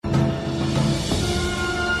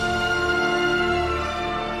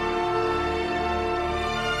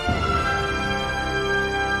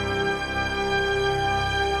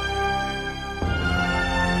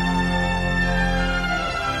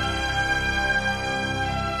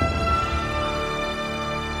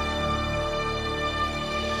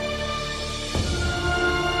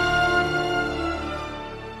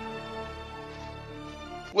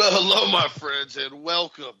Hello, my friends, and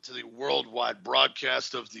welcome to the worldwide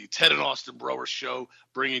broadcast of the Ted and Austin Brower Show,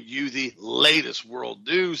 bringing you the latest world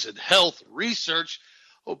news and health research.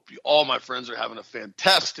 Hope you all, my friends, are having a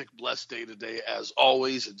fantastic, blessed day today, as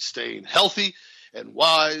always, and staying healthy and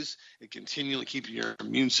wise and continually keeping your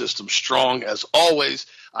immune system strong, as always.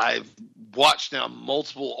 I've watched now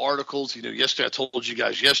multiple articles. Yesterday I told you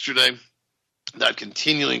guys that I've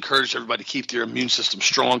continually encouraged everybody to keep their immune system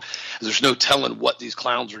strong. There's no telling what these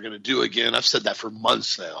clowns are going to do again. I've said that for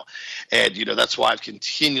months now. And, that's why I've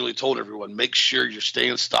continually told everyone, make sure you're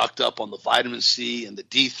staying stocked up on the vitamin C and the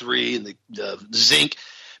D3 and the zinc,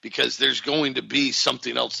 because there's going to be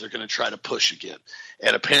something else they're going to try to push again.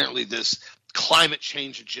 And apparently this climate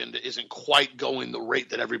change agenda isn't quite going the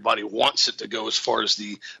rate that everybody wants it to go as far as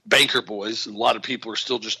the banker boys. A lot of people are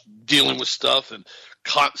still just dealing with stuff and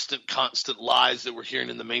constant lies that we're hearing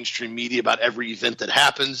in the mainstream media about every event that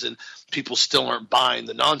happens, and people still aren't buying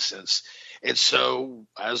the nonsense. And so,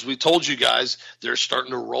 as we told you guys, they're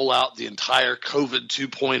starting to roll out the entire COVID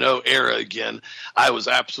 2.0 era again. I was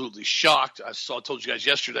absolutely shocked. I told you guys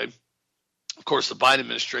yesterday, of course, the Biden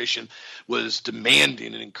administration was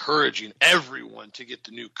demanding and encouraging everyone to get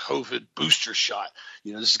the new COVID booster shot.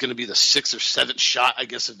 This is going to be the 6th or 7th shot, I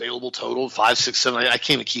guess, available total, 5, 6, 7. I can't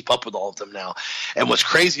even keep up with all of them now. And what's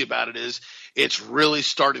crazy about it is it's really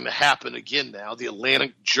starting to happen again now. The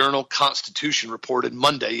Atlantic Journal-Constitution reported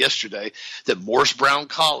yesterday, that Morris Brown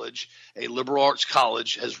College, a liberal arts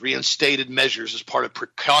college, has reinstated measures as part of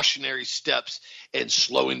precautionary steps in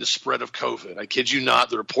slowing the spread of COVID. I kid you not.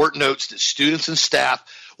 The report notes that students and staff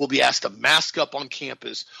will be asked to mask up on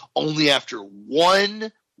campus only after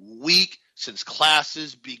 1 week since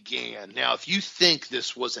classes began. Now, if you think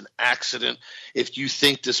this was an accident, if you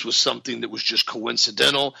think this was something that was just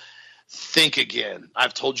coincidental, think again.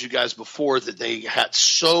 I've told you guys before that they had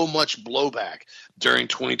so much blowback during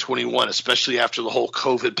 2021, especially after the whole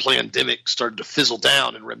COVID pandemic started to fizzle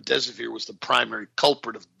down and remdesivir was the primary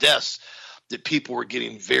culprit of deaths, that people were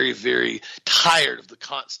getting very, very tired of the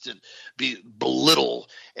constant belittle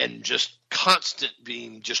and just constant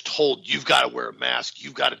being just told, you've got to wear a mask,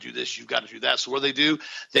 you've got to do this, you've got to do that. So what do?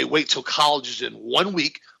 They wait till college is in 1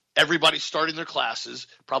 week. Everybody's starting their classes.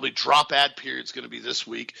 Probably drop ad period's going to be this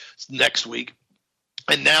week, next week.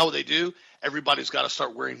 And now what they do, everybody's got to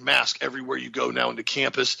start wearing masks everywhere you go now into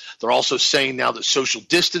campus. They're also saying now that social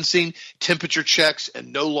distancing, temperature checks,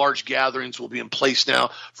 and no large gatherings will be in place now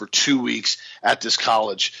for 2 weeks at this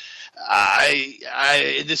college.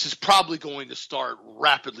 This is probably going to start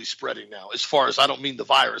rapidly spreading now. As far as, I don't mean the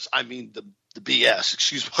virus, I mean the BS,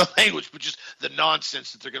 excuse my language, but just the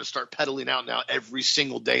nonsense that they're going to start peddling out now every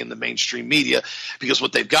single day in the mainstream media. Because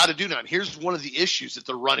what they've got to do now, and here's one of the issues that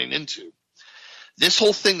they're running into. This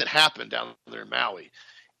whole thing that happened down there in Maui,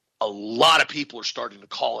 a lot of people are starting to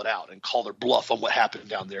call it out and call their bluff on what happened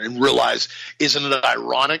down there and realize, isn't it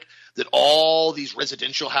ironic that all these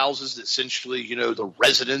residential houses that essentially, the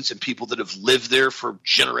residents and people that have lived there for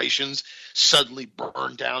generations suddenly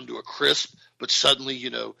burned down to a crisp, but suddenly,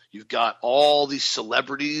 you've got all these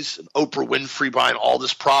celebrities and Oprah Winfrey buying all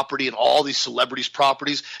this property and all these celebrities'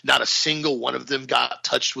 properties. Not a single one of them got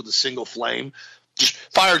touched with a single flame.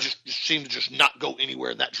 Fire just seemed to just not go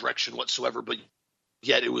anywhere in that direction whatsoever, but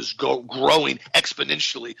yet it was growing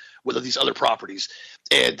exponentially with these other properties.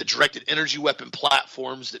 And the directed energy weapon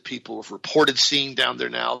platforms that people have reported seeing down there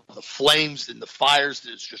now, the flames and the fires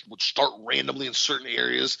that just would start randomly in certain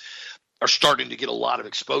areas are starting to get a lot of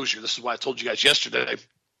exposure. This is why I told you guys yesterday,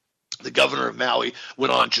 the governor of Maui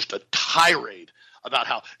went on just a tirade about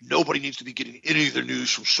how nobody needs to be getting any of their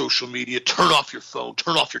news from social media. Turn off your phone,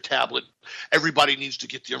 turn off your tablet. Everybody needs to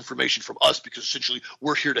get the information from us because essentially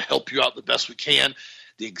we're here to help you out the best we can.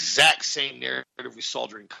 The exact same narrative we saw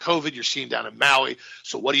during COVID, you're seeing down in Maui.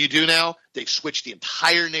 So what do you do now? They've switched the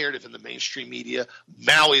entire narrative in the mainstream media.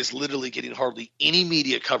 Maui is literally getting hardly any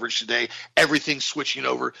media coverage today. Everything's switching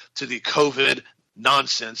over to the COVID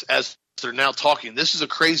nonsense as they're now talking. This is a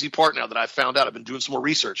crazy part now that I found out. I've been doing some more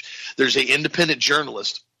research. There's an independent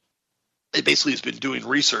journalist. It basically has been doing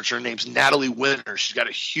research. Her name's Natalie Winter. She's got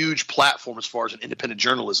a huge platform as far as an independent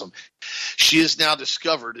journalism. She has now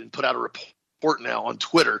discovered and put out a report now on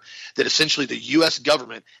Twitter that essentially the U.S.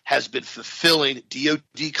 government has been fulfilling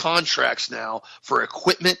DoD contracts now for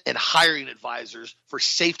equipment and hiring advisors for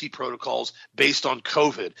safety protocols based on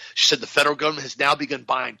COVID. She said the federal government has now begun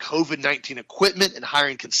buying COVID-19 equipment and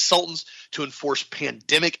hiring consultants to enforce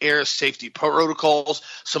pandemic-era safety protocols.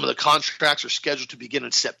 Some of the contracts are scheduled to begin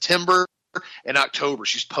in September and October.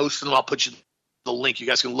 She's posting them. I'll put you the link. You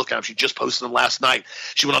guys can look at them. She just posted them last night.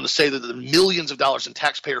 She went on to say that the millions of dollars in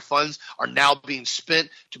taxpayer funds are now being spent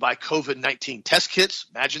to buy COVID-19 test kits.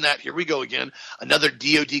 Imagine that. Here we go again. Another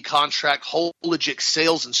DoD contract, Hologic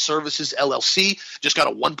Sales and Services LLC, just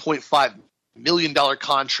got a $1.5 million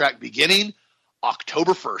contract beginning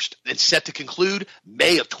October 1st and set to conclude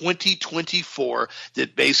May of 2024,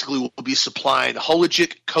 that basically will be supplying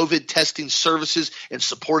Hologic COVID testing services in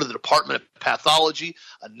support of the Department of Pathology.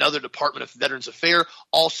 Another Department of Veterans Affairs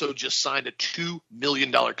also just signed a $2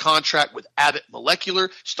 million contract with Abbott Molecular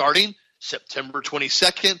starting September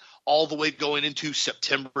 22nd all the way going into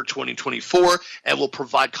September 2024, and will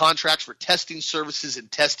provide contracts for testing services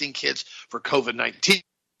and testing kits for COVID-19.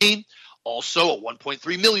 Also, a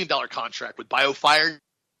 $1.3 million contract with Biofire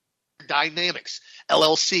Dynamics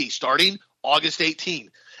LLC starting August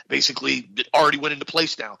 18. Basically, it already went into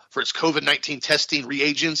place now for its COVID-19 testing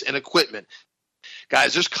reagents and equipment.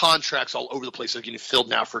 Guys, there's contracts all over the place that are getting filled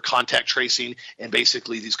now for contact tracing and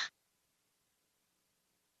basically these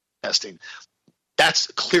testing. That's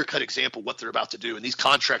a clear-cut example of what they're about to do, and these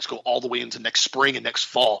contracts go all the way into next spring and next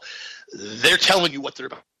fall. They're telling you what they're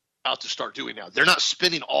about to start doing now. They're not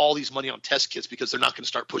spending all these money on test kits because they're not going to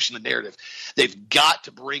start pushing the narrative. They've got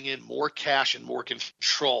to bring in more cash and more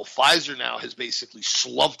control. Pfizer now has basically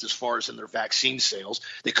slumped as far as in their vaccine sales.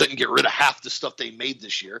 They couldn't get rid of half the stuff they made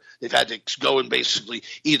this year. They've had to go and basically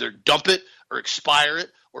either dump it or expire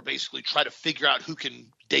it or basically try to figure out who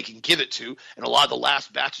they can give it to. And a lot of the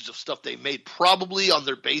last batches of stuff they made, probably on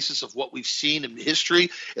their basis of what we've seen in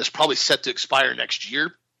history, is probably set to expire next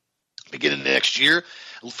year. Beginning of next year,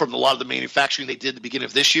 from a lot of the manufacturing they did at the beginning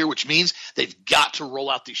of this year, which means they've got to roll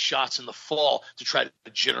out these shots in the fall to try to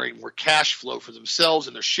generate more cash flow for themselves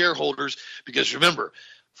and their shareholders. Because remember,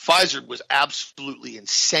 Pfizer was absolutely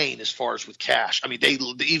insane as far as with cash. I mean,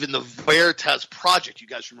 even the Veritas project, you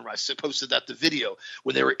guys remember, I posted that the video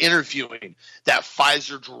when they were interviewing that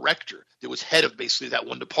Pfizer director that was head of basically that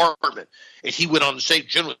one department. And he went on to say,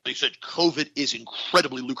 generally, he said, COVID is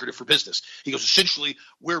incredibly lucrative for business. He goes, essentially,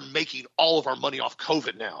 we're making all of our money off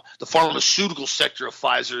COVID now. The pharmaceutical sector of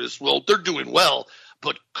Pfizer is, well, they're doing well,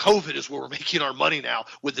 but COVID is where we're making our money now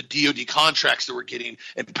with the DoD contracts that we're getting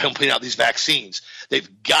and pumping out these vaccines.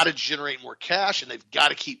 They've got to generate more cash, and they've got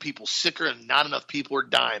to keep people sicker, and not enough people are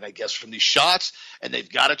dying, I guess, from these shots. And they've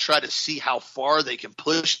got to try to see how far they can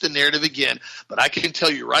push the narrative again. But I can tell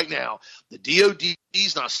you right now, the DoD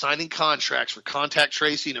is not signing contracts for contact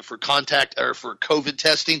tracing and for COVID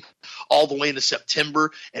testing all the way into September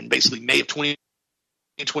and basically May of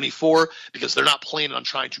 2024, because they're not planning on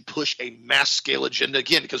trying to push a mass scale agenda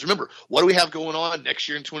again. Because remember, what do we have going on next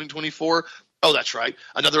year in 2024? Oh, that's right.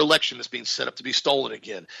 Another election that's being set up to be stolen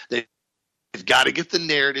again. They've got to get the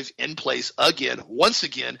narrative in place once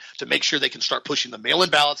again, to make sure they can start pushing the mail-in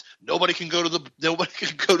ballots. Nobody can go to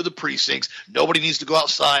the precincts. Nobody needs to go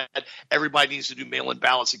outside. Everybody needs to do mail-in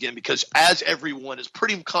ballots again, because as everyone is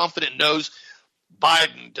pretty confident knows,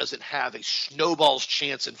 Biden doesn't have a snowball's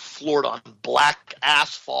chance in Florida on black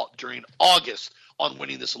asphalt during August on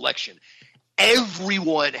winning this election.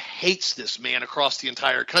 Everyone hates this man across the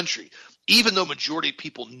entire country, even though majority of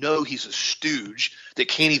people know he's a stooge that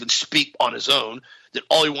can't even speak on his own, that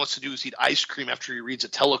all he wants to do is eat ice cream after he reads a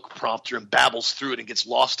teleprompter and babbles through it and gets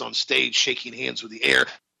lost on stage shaking hands with the air.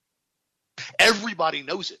 Everybody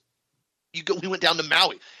knows it. He went down to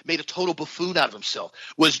Maui, made a total buffoon out of himself,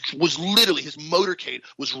 was literally, his motorcade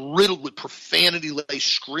was riddled with profanity-laced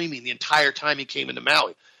screaming the entire time he came into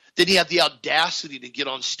Maui. Then he had the audacity to get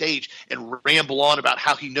on stage and ramble on about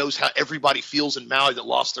how he knows how everybody feels in Maui that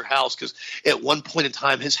lost their house, because at one point in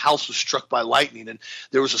time his house was struck by lightning and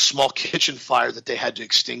there was a small kitchen fire that they had to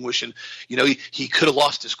extinguish. And, he could have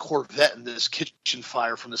lost his Corvette in this kitchen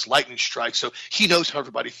fire from this lightning strike. So he knows how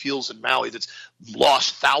everybody feels in Maui that's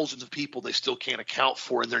lost thousands of people they still can't account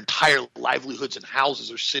for, and their entire livelihoods and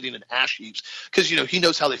houses are sitting in ash heaps because, he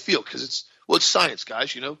knows how they feel, because it's science,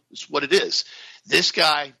 guys. It's what it is. This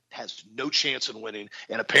guy has no chance in winning,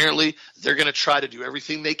 and apparently they're going to try to do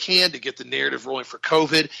everything they can to get the narrative rolling for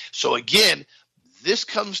COVID. So again, this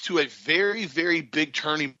comes to a very, very big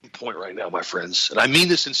turning point right now, my friends, and I mean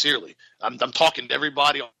this sincerely. I'm talking to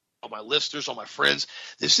everybody, all my listeners, all my friends.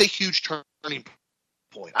 This is a huge turning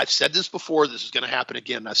point. I've said this before. This is going to happen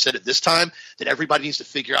again. I've said it this time, that everybody needs to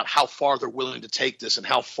figure out how far they're willing to take this and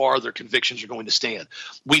how far their convictions are going to stand.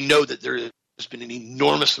 We know that there has been an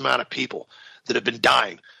enormous amount of people that have been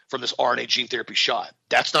dying from this RNA gene therapy shot.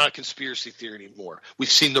 That's not a conspiracy theory anymore.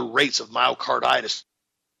 We've seen the rates of myocarditis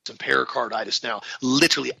and pericarditis now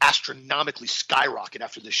literally astronomically skyrocket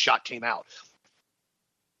after this shot came out.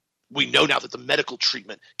 We know now that the medical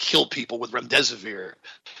treatment killed people with remdesivir.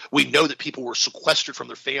 We know that people were sequestered from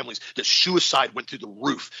their families, that suicide went through the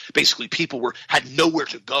roof. Basically, people had nowhere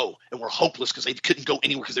to go and were hopeless because they couldn't go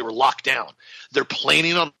anywhere because they were locked down. They're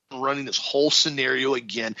planning on running this whole scenario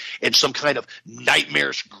again in some kind of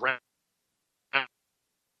nightmarish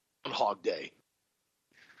Groundhog Day.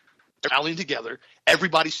 They're rallying together.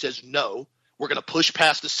 Everybody says no. We're going to push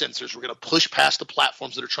past the censors. We're going to push past the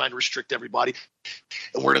platforms that are trying to restrict everybody.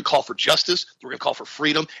 And we're going to call for justice. We're going to call for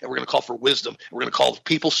freedom. And we're going to call for wisdom. And we're going to call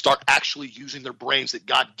people start actually using their brains that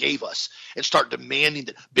God gave us and start demanding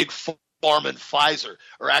that big Pharma and Pfizer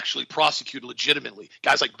are actually prosecuted legitimately.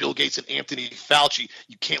 Guys like Bill Gates and Anthony Fauci,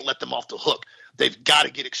 you can't let them off the hook. They've got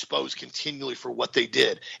to get exposed continually for what they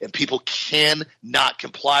did, and people cannot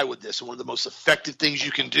comply with this. And one of the most effective things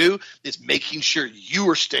you can do is making sure you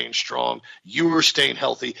are staying strong, you are staying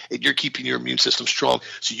healthy, and you're keeping your immune system strong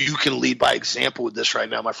so you can lead by example with this right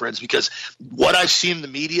now, my friends, because what I've seen in the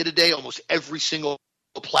media today, almost every single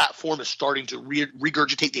platform is starting to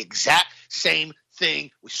regurgitate the exact same thing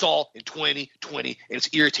we saw in 2020, and it's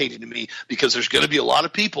irritating to me because there's going to be a lot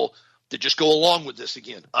of people that just go along with this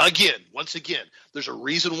again. Once again, there's a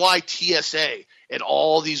reason why TSA and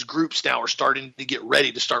all these groups now are starting to get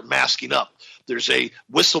ready to start masking up. There's a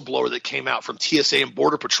whistleblower that came out from TSA and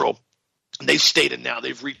Border Patrol. And they've stated now,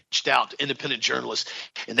 they've reached out to independent journalists,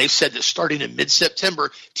 and they've said that starting in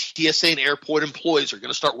mid-September, TSA and airport employees are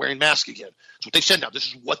going to start wearing masks again. That's what they said now. This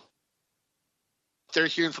is what they're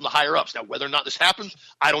hearing from the higher ups. Now, whether or not this happens,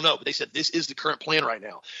 I don't know. But they said this is the current plan right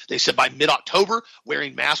now. They said by mid-October,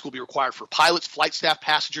 wearing masks will be required for pilots, flight staff,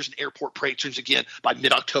 passengers, and airport patrons again by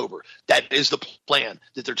mid-October. That is the plan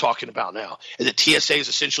that they're talking about now. And the TSA is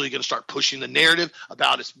essentially going to start pushing the narrative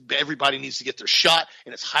about everybody needs to get their shot,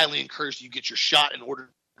 and it's highly encouraged you get your shot in order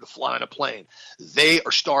to fly on a plane. They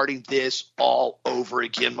are starting this all over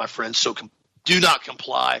again, my friends. So do not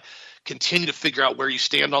comply. Continue to figure out where you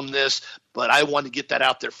stand on this, but I want to get that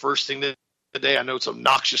out there first thing today. I know it's an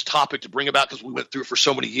obnoxious topic to bring about because we went through it for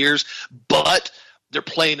so many years, but they're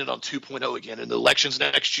playing it on 2.0 again in the elections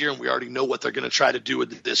next year, and we already know what they're going to try to do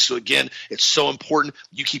with this. So, again, it's so important.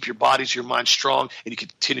 You keep your bodies, your mind strong, and you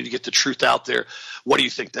continue to get the truth out there. What do you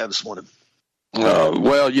think, Dad, this morning?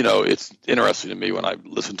 Well, it's interesting to me when I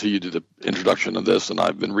listen to you do the introduction of this, and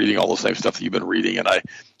I've been reading all the same stuff that you've been reading, and I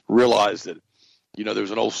realized that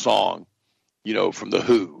there's an old song, from The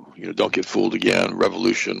Who, Don't Get Fooled Again,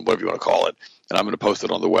 Revolution, whatever you want to call it. And I'm going to post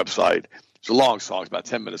it on the website. It's a long song. It's about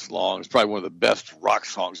 10 minutes long. It's probably one of the best rock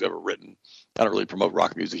songs ever written. I don't really promote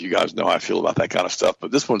rock music. You guys know how I feel about that kind of stuff.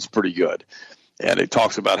 But this one's pretty good. And it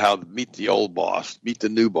talks about how to meet the old boss, meet the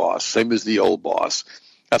new boss, same as the old boss.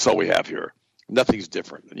 That's all we have here. Nothing's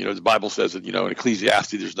different. The Bible says that, in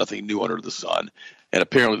Ecclesiastes, there's nothing new under the sun. And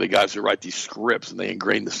apparently the guys who write these scripts and they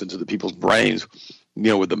ingrain this into the people's brains,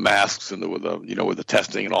 with the masks and with the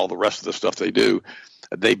testing and all the rest of the stuff they do,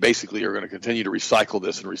 they basically are going to continue to recycle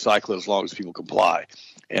this and recycle it as long as people comply.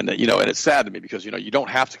 And, and it's sad to me because, you don't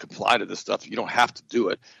have to comply to this stuff. You don't have to do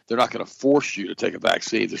it. They're not going to force you to take a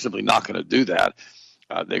vaccine. They're simply not going to do that.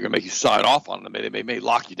 They're going to make you sign off on them. They may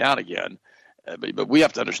lock you down again. But we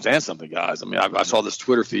have to understand something, guys. I mean, I saw this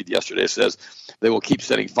Twitter feed yesterday. It says they will keep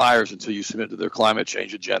setting fires until you submit to their climate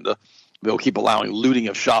change agenda. They will keep allowing looting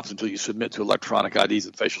of shops until you submit to electronic IDs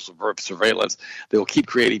and facial surveillance. They will keep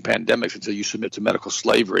creating pandemics until you submit to medical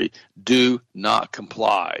slavery. Do not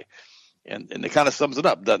comply. And it kind of sums it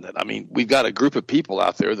up, doesn't it? I mean, we've got a group of people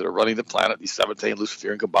out there that are running the planet, these Seventh-day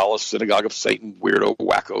Luciferian Kabbalah, Synagogue of Satan, weirdo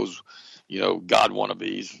wackos, God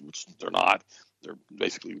wannabes, which they're not. They're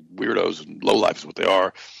basically weirdos and lowlifes is what they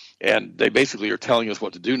are. And they basically are telling us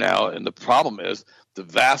what to do now. And the problem is the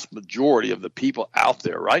vast majority of the people out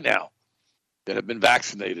there right now that have been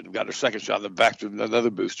vaccinated and got their second shot, another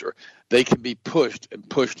booster, they can be pushed and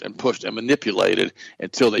pushed and pushed and manipulated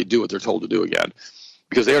until they do what they're told to do again.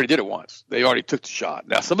 Because they already did it once. They already took the shot.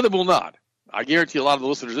 Now, some of them will not. I guarantee a lot of the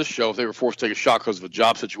listeners of this show, if they were forced to take a shot because of a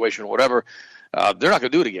job situation or whatever, they're not going to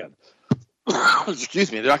do it again.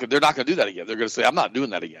 Excuse me, they're not going to do that again. They're going to say, I'm not doing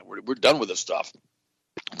that again. We're done with this stuff.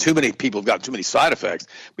 Too many people have got too many side effects.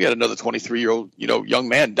 We had another 23-year-old, young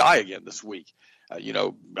man die again this week.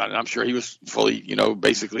 I'm sure he was fully,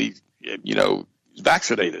 basically,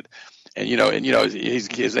 vaccinated. And,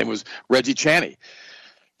 his name was Reggie Chaney,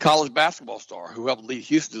 college basketball star who helped lead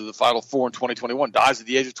Houston to the Final Four in 2021, dies at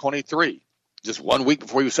the age of 23, just 1 week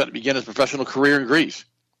before he was set to begin his professional career in Greece.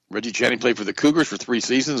 Reggie Chaney played for the Cougars for 3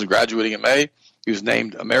 seasons, graduating in May. He was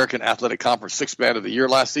named American Athletic Conference Sixth Man of the Year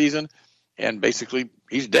last season, and basically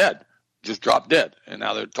he's dead, just dropped dead. And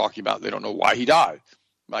now they're talking about they don't know why he died.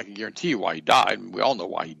 I can guarantee you why he died. We all know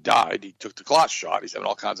why he died. He took the clot shot. He's having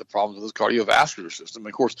all kinds of problems with his cardiovascular system.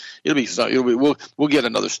 And of course, we'll get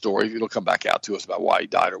another story. It'll come back out to us about why he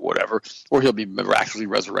died or whatever, or he'll be miraculously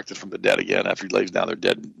resurrected from the dead again after he lays down there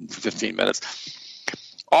dead for 15 minutes.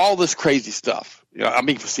 All this crazy stuff. I'm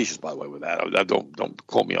being facetious, by the way, with that. Don't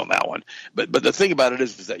quote me on that one. But the thing about it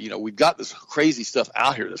is that we've got this crazy stuff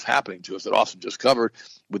out here that's happening to us that Austin just covered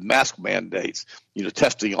with mask mandates,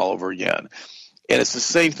 testing all over again. And it's the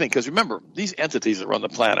same thing, because remember, these entities that run the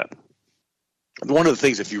planet, one of the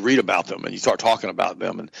things, if you read about them and you start talking about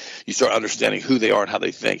them and you start understanding who they are and how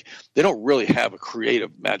they think, they don't really have a creative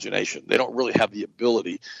imagination. They don't really have the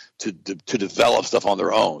ability to develop stuff on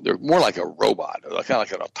their own. They're more like a robot, kind of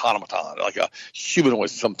like an automaton, like a humanoid,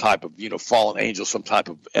 some type of fallen angel, some type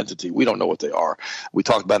of entity. We don't know what they are. We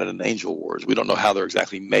talked about it in Angel Wars. We don't know how they're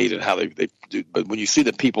exactly made and how they do. But when you see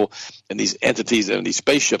the people and these entities and these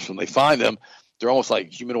spaceships, when they find them, they're almost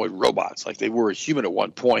like humanoid robots. Like they were a human at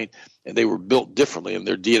one point, and they were built differently, and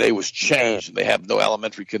their DNA was changed, and they have no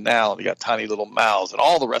alimentary canal, and they got tiny little mouths, and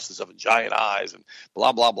all the rest of stuff, and giant eyes, and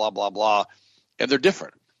blah blah blah blah blah, and they're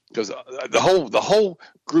different because the whole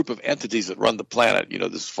group of entities that run the planet,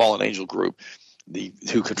 this fallen angel group,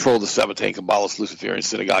 who control the Sabbatean, Kabbalist, Luciferian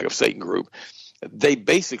Synagogue of Satan group, they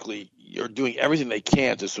basically are doing everything they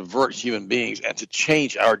can to subvert human beings and to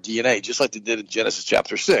change our DNA, just like they did in Genesis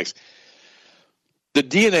chapter 6. The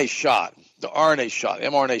DNA shot, the RNA shot,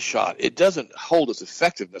 mRNA shot, it doesn't hold its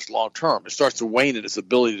effectiveness long term. It starts to wane in its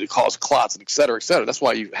ability to cause clots, and et cetera, et cetera. That's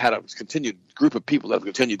why you've had a continued group of people that have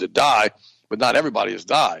continued to die, but not everybody has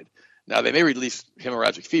died. Now, they may release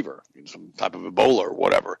hemorrhagic fever, some type of Ebola or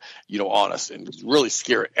whatever, on us, and really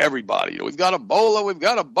scare everybody. We've got Ebola, we've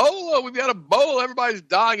got Ebola, we've got Ebola. Everybody's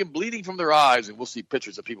dying and bleeding from their eyes, and we'll see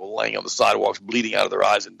pictures of people laying on the sidewalks, bleeding out of their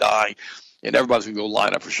eyes and dying, and everybody's going to go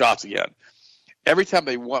line up for shots again. Every time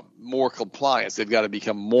they want more compliance, they've got to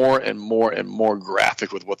become more and more and more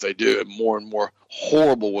graphic with what they do and more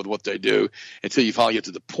horrible with what they do until you finally get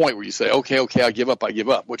to the point where you say, okay, I give up,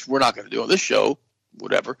 which we're not going to do on this show,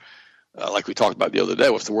 whatever. Like we talked about the other day,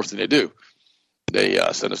 what's the worst thing they do? They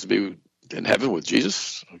send us to be in heaven with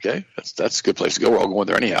Jesus. Okay, that's a good place to go. We're all going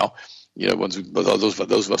there anyhow. Those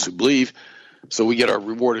of us who believe, so we get our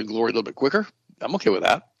reward and glory a little bit quicker. I'm okay with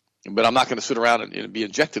that, but I'm not going to sit around and be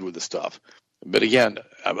injected with this stuff. But again,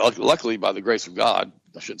 luckily by the grace of God,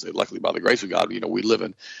 I shouldn't say luckily by the grace of God, we live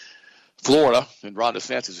in Florida, and Ron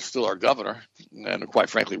DeSantis is still our governor. And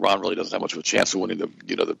quite frankly, Ron really doesn't have much of a chance of winning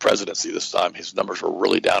the presidency this time. His numbers are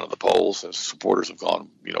really down in the polls. His supporters have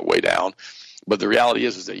gone, way down. But the reality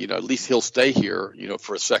is that, at least he'll stay here,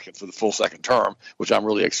 for the full second term, which I'm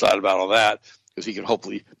really excited about on that, because he can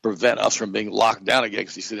hopefully prevent us from being locked down again,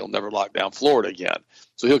 because he said he'll never lock down Florida again.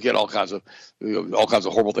 So he'll get all kinds of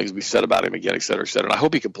horrible things to be said about him again, et cetera, et cetera. And I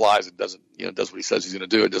hope he complies and does what he says he's going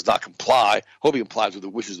to do and does not comply. Hope he complies with the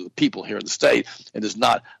wishes of the people here in the state and does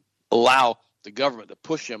not allow the government to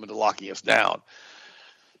push him into locking us down.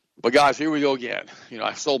 But guys, here we go again.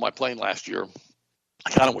 I sold my plane last year.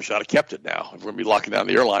 I kind of wish I'd have kept it now if we're going to be locking down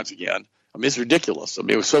the airlines again. I mean, it's ridiculous. I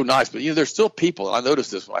mean, it was so nice. But, there's still people, and I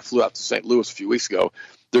noticed this when I flew out to St. Louis a few weeks ago,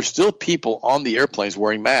 there's still people on the airplanes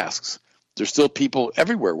wearing masks. There's still people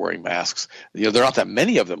everywhere wearing masks. There are not that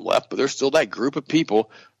many of them left, but there's still that group of people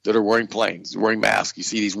that are wearing masks. You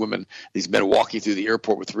see these men walking through the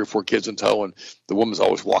airport with 3 or 4 kids in tow, and the woman's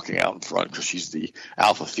always walking out in front because she's the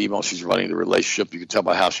alpha female. She's running the relationship. You can tell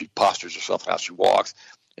by how she postures herself and how she walks.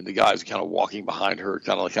 And the guy's kind of walking behind her,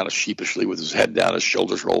 kind of sheepishly with his head down, his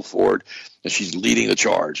shoulders rolled forward, and she's leading the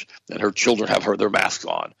charge. And her children have their masks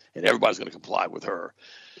on, and everybody's going to comply with her.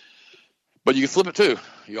 But you can flip it too.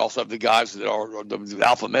 You also have the guys that are the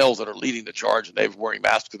alpha males that are leading the charge, and they're wearing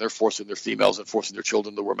masks, and they're forcing their females and forcing their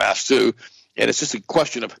children to wear masks too. And it's just a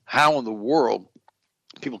question of how in the world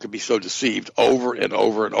people can be so deceived over and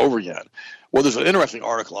over and over again. Well, there's an interesting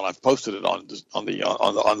article, and I've posted it on the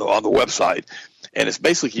website, and it's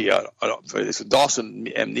basically it's a Dawson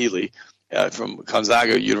M. Neely from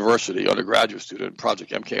Gonzaga University, undergraduate student,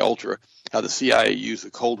 Project MK Ultra, how the CIA used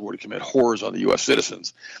the Cold War to commit horrors on the U.S.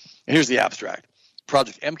 citizens. And here's the abstract.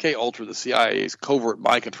 Project MK Ultra, the CIA's covert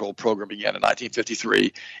mind control program, began in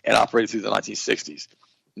 1953 and operated through the 1960s.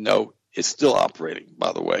 No, it's still operating,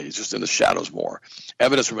 by the way. It's just in the shadows more.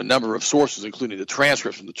 Evidence from a number of sources, including the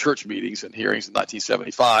transcripts from the church meetings and hearings in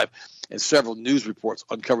 1975, and several news reports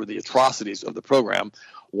uncovered the atrocities of the program.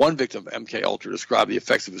 One victim of MK Ultra described the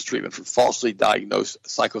effects of his treatment for falsely diagnosed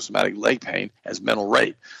psychosomatic leg pain as mental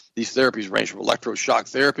rape. These therapies range from electroshock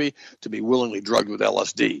therapy to be willingly drugged with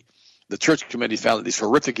LSD. The church committee found that these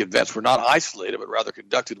horrific events were not isolated, but rather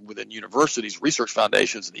conducted within universities, research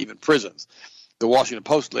foundations, and even prisons. The Washington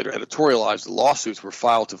Post later editorialized the lawsuits were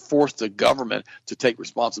filed to force the government to take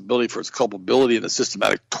responsibility for its culpability in the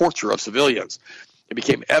systematic torture of civilians. It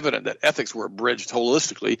became evident that ethics were abridged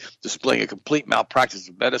holistically, displaying a complete malpractice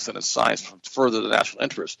of medicine and science to further the national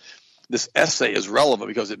interest. This essay is relevant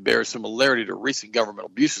because it bears similarity to recent government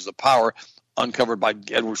abuses of power uncovered by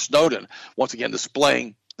Edward Snowden, once again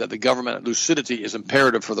displaying that the government lucidity is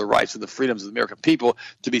imperative for the rights and the freedoms of the American people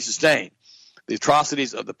to be sustained. The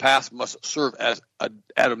atrocities of the past must serve as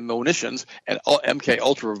admonitions, and MK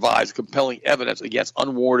Ultra provides compelling evidence against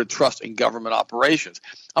unwarranted trust in government operations.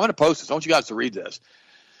 I'm going to post this. I want you guys to read this.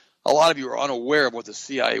 A lot of you are unaware of what the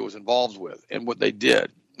CIA was involved with and what they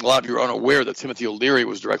did. A lot of you are unaware that Timothy O'Leary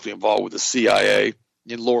was directly involved with the CIA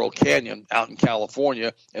in Laurel Canyon out in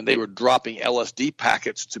California, and they were dropping LSD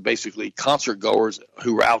packets to basically concert goers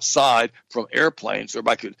who were outside from airplanes so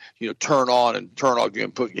everybody could turn on and turn off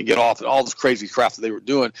and get off, and all this crazy crap that they were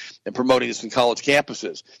doing and promoting this in college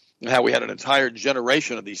campuses. And how we had an entire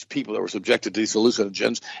generation of these people that were subjected to these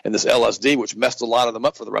hallucinogens and this LSD, which messed a lot of them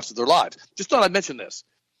up for the rest of their lives. Just thought I'd mention this.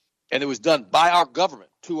 And it was done by our government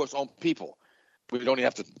to its own people. We don't even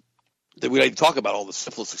have to we don't even talk about all the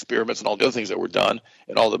syphilis experiments and all the other things that were done,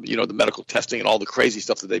 and all the the medical testing and all the crazy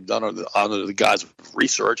stuff that they've done under the guise of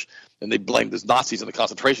research. And they blamed the Nazis in the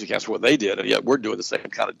concentration camps for what they did, and yet we're doing the same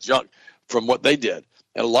kind of junk from what they did.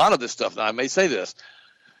 And a lot of this stuff, now I may say this,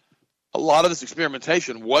 a lot of this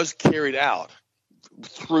experimentation was carried out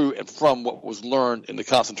through and from what was learned in the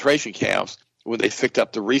concentration camps when they picked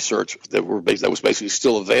up the research that was basically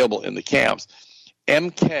still available in the camps.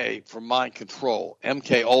 MK for mind control,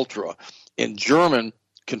 MK Ultra. In German,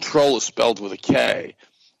 control is spelled with a K,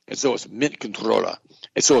 and so it's Mitkontrolle.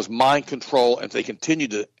 And so it's mind control, and they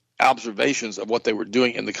continued the observations of what they were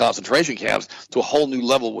doing in the concentration camps to a whole new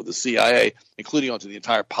level with the CIA, including onto the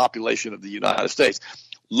entire population of the United States.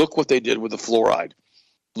 Look what they did with the fluoride.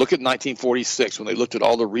 Look at 1946 when they looked at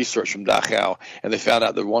all the research from Dachau, and they found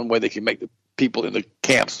out that one way they could make the people in the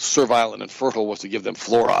camps servile and infertile was to give them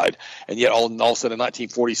fluoride. And yet all of a sudden in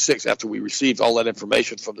 1946, after we received all that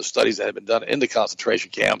information from the studies that had been done in the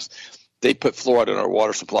concentration camps, they put fluoride in our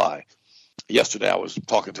water supply. Yesterday I was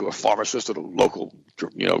talking to a pharmacist at a local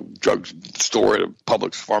drug store at a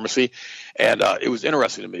Publix pharmacy, and it was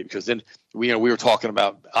interesting to me because then we were talking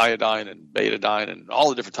about iodine and betadine and all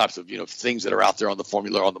the different types of things that are out there on the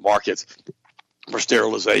formula on the markets for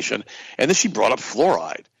sterilization. And then she brought up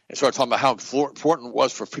fluoride and started talking about how important it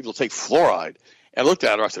was for people to take fluoride. And I looked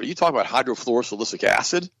at her. I said, "Are you talking about hydrofluorosilicic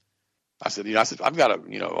acid?" I said, I've got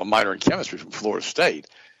a minor in chemistry from Florida State.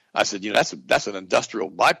 I said, that's an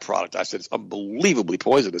industrial byproduct. I said, it's unbelievably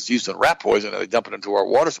poisonous. It's used in rat poison, and they dump it into our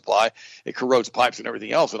water supply. It corrodes pipes and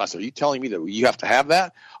everything else. And I said, are you telling me that you have to have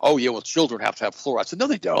that? Oh, yeah, well, children have to have fluoride. I said, no,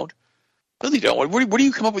 they don't. No, they don't. Where do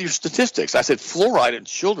you come up with your statistics? I said, fluoride in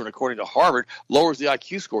children, according to Harvard, lowers the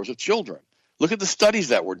IQ scores of children. Look at the studies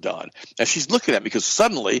that were done. And she's looking at me because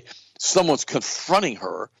suddenly someone's confronting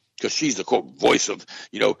her because she's the, quote, voice of,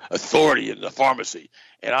 authority in the pharmacy.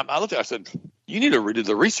 And I looked at her, I said, you need to redo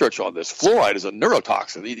the research on this. Fluoride is a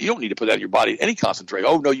neurotoxin. You don't need to put that in your body in any concentration.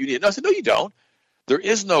 Oh, no, you need it. No, I said, no, you don't. There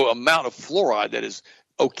is no amount of fluoride that is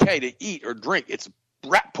okay to eat or drink. It's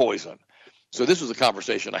rat poison. So this was a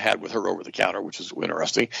conversation I had with her over the counter, which is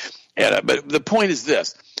interesting. And but the point is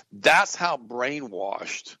this. That's how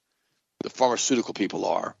brainwashed the pharmaceutical people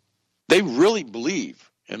are. They really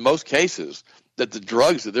believe, in most cases, that the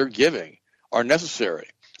drugs that they're giving are necessary.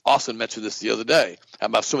 Austin mentioned this the other day,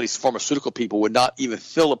 about some of these pharmaceutical people would not even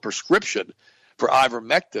fill a prescription for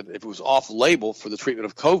ivermectin if it was off-label for the treatment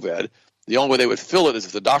of COVID. The only way they would fill it is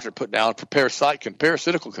if the doctor put down for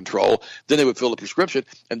parasitical control, then they would fill the prescription.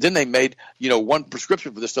 And then they made, one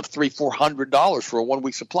prescription for this stuff $300-400 for a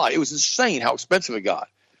 1-week supply. It was insane how expensive it got.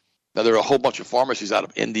 Now, there are a whole bunch of pharmacies out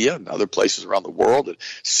of India and other places around the world that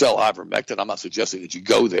sell ivermectin. I'm not suggesting that you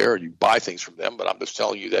go there and you buy things from them, but I'm just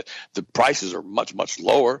telling you that the prices are much, much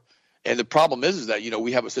lower. And the problem is that,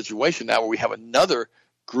 we have a situation now where we have another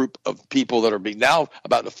group of people that are being now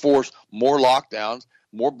about to force more lockdowns,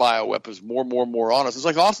 more bioweapons, more on us. It's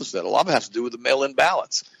like Austin said, a lot of it has to do with the mail-in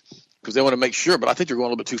ballots because they want to make sure. But I think they're going a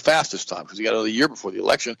little bit too fast this time because you got another year before the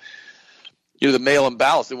election. The mail-in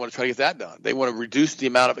ballots, they want to try to get that done. They want to reduce the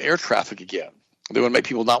amount of air traffic again. They want to make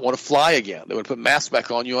people not want to fly again. They want to put masks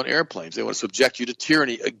back on you on airplanes. They want to subject you to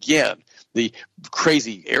tyranny again. The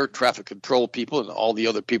crazy air traffic control people and all the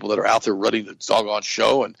other people that are out there running the doggone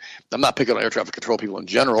show, and I'm not picking on air traffic control people in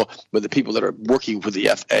general, but the people that are working with the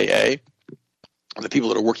FAA, the people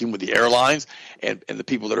that are working with the airlines and the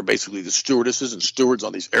people that are basically the stewardesses and stewards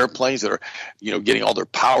on these airplanes that are, getting all their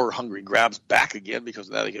power hungry grabs back again because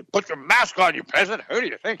now they can put your mask on, you peasant. Who do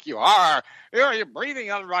you think you are? You're breathing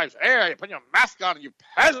unauthorized air. You put your mask on, you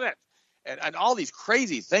peasant. And all these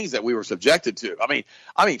crazy things that we were subjected to. I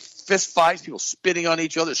mean, fist fights, people spitting on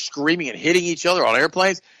each other, screaming and hitting each other on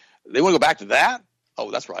airplanes. They want to go back to that?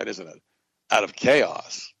 Oh, that's right, isn't it? Out of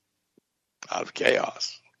chaos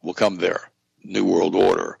will come there. New World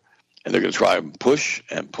Order, and they're going to try and push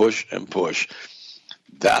and push and push.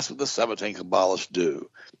 That's what the 17 Kabbalists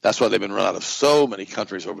do. That's why they've been run out of so many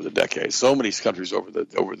countries over the decades, so many countries over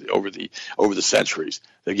the centuries.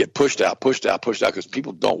 They get pushed out because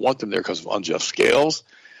people don't want them there because of unjust scales.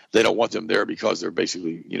 They don't want them there because they're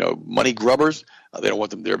basically, money grubbers. They don't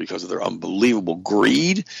want them there because of their unbelievable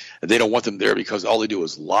greed. And they don't want them there because all they do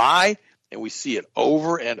is lie. And we see it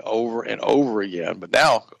over and over and over again. But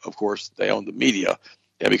now, of course, they own the media.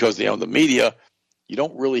 And because they own the media, you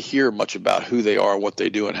don't really hear much about who they are, what they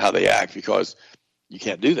do, and how they act because you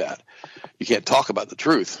can't do that. You can't talk about the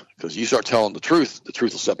truth because you start telling the truth will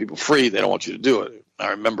set people free. They don't want you to do it.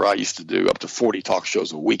 I remember I used to do up to 40 talk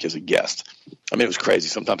shows a week as a guest. I mean, it was crazy,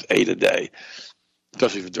 sometimes 8 a day,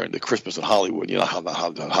 especially during the Christmas in Hollywood.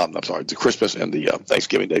 The Christmas and the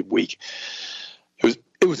Thanksgiving Day week.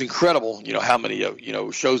 It was incredible, how many,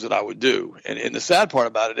 shows that I would do. And the sad part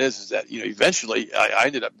about it is that, eventually I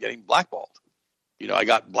ended up getting blackballed. I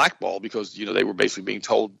got blackballed because, they were basically being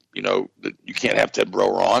told, that you can't have Ted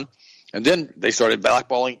Broer on. And then they started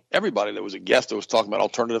blackballing everybody that was a guest that was talking about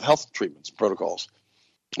alternative health treatments and protocols.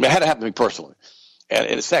 I mean, it had to happen to me personally. And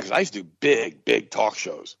it's sad because I used to do big talk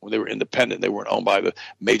shows when they were independent. They weren't owned by the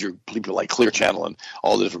major people like Clear Channel and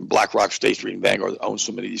all the different BlackRock, State Street, and Vanguard that own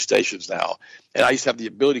so many of these stations now. And I used to have the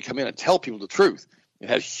ability to come in and tell people the truth and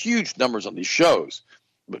had huge numbers on these shows.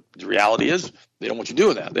 But the reality is they don't want you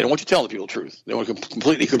doing that. They don't want you telling the people the truth. They want to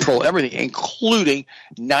completely control everything, including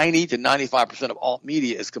 90 to 95% of alt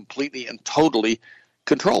media is completely and totally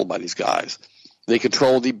controlled by these guys. They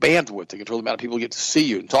control the bandwidth. They control the amount of people who get to see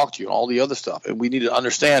you and talk to you and all the other stuff. And we need to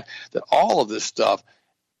understand that all of this stuff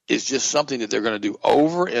is just something that they're going to do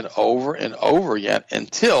over and over and over again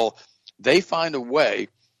until they find a way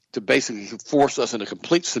to basically force us into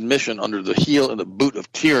complete submission under the heel and the boot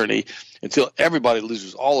of tyranny until everybody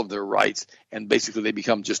loses all of their rights and basically they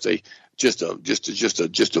become just a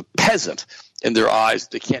peasant in their eyes.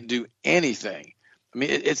 They can't do anything. I mean,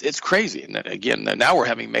 it's crazy. And again, now we're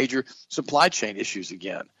having major supply chain issues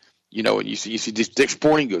again. And you see Dick's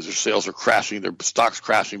Sporting Goods, their sales are crashing, their stocks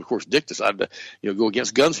crashing. Of course, Dick decided to go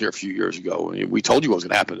against guns here a few years ago. I mean, we told you what was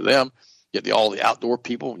going to happen to them. Yet all the outdoor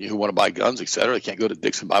people who want to buy guns, et cetera, they can't go to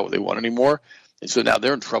Dick's and buy what they want anymore. And so now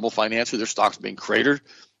they're in trouble financially. Their stocks are being cratered.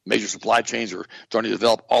 Major supply chains are starting to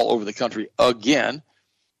develop all over the country again.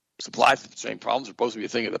 Supply chain problems are supposed to be a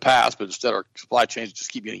thing of the past, but instead our supply chains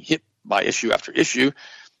just keep getting hit by issue after issue.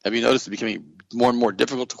 Have you noticed it's becoming more and more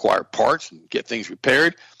difficult to acquire parts and get things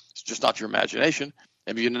repaired? It's just not your imagination.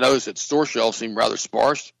 Have you noticed that store shelves seem rather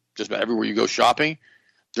sparse just about everywhere you go shopping?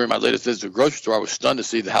 During my latest visit to the grocery store, I was stunned to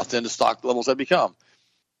see how thin the stock levels had become.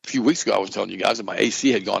 A few weeks ago, I was telling you guys that my AC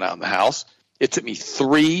had gone out in the house. It took me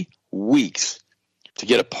 3 weeks to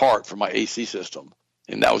get a part for my AC system.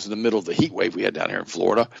 And that was in the middle of the heat wave we had down here in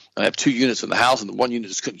Florida. And I have 2 units in the house, and the one unit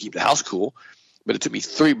just couldn't keep the house cool. But it took me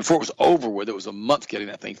 3, before it was over with, it was a month getting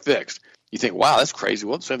that thing fixed. You think, wow, that's crazy.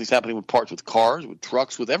 Well, the same thing's happening with parts with cars, with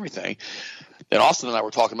trucks, with everything. And Austin and I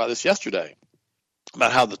were talking about this yesterday,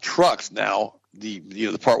 about how the trucks now, the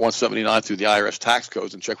Part 179 through the IRS tax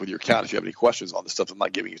codes, and check with your accountant if you have any questions on this stuff. I'm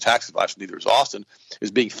not giving you tax advice, neither is Austin, is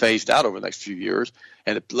being phased out over the next few years.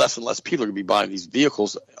 And less and less people are going to be buying these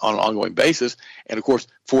vehicles on an ongoing basis. And, of course,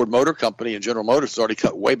 Ford Motor Company and General Motors has already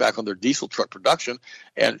cut way back on their diesel truck production.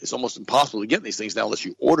 And it's almost impossible to get these things now unless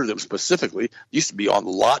you order them specifically. It used to be on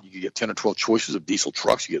the lot. You could get 10 or 12 choices of diesel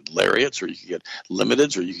trucks. You get Lariats, or you could get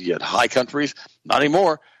Limiteds, or you could get High Countries. Not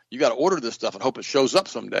anymore. You got to order this stuff and hope it shows up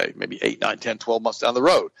someday, maybe 8, 9, 10, 12 months down the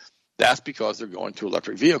road. That's because they're going to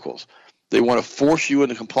electric vehicles. They want to force you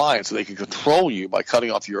into compliance so they can control you by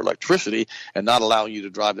cutting off your electricity and not allowing you to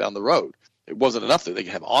drive down the road. It wasn't enough that they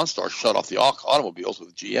could have OnStar shut off the automobiles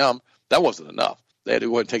with GM. That wasn't enough. They had to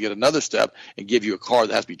go ahead and take it another step and give you a car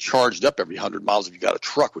that has to be charged up every 100 miles if you got a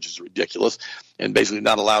truck, which is ridiculous, and basically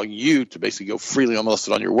not allowing you to basically go freely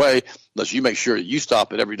unmolested on your way unless you make sure that you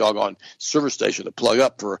stop at every doggone service station to plug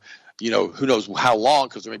up for, who knows how long,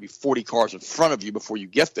 because there may be 40 cars in front of you before you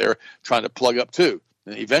get there trying to plug up too.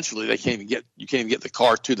 And eventually you can't even get the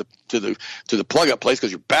car to the plug up place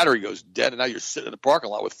because your battery goes dead, and now you're sitting in the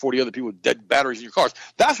parking lot with 40 other people with dead batteries in your cars.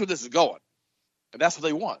 That's where this is going, and that's what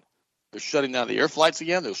they want. They're shutting down the air flights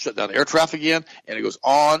again. They'll shut down air traffic again. And it goes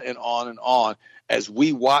on and on and on as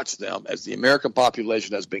we watch them, as the American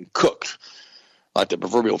population has been cooked like the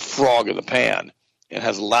proverbial frog in the pan and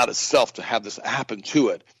has allowed itself to have this happen to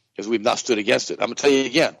it because we've not stood against it. I'm going to tell you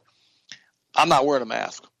again, I'm not wearing a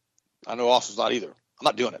mask. I know Austin's not either. I'm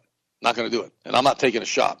not doing it. I'm not going to do it. And I'm not taking a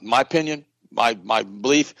shot. My opinion, my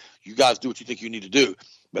belief, you guys do what you think you need to do.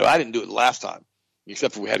 But I didn't do it the last time,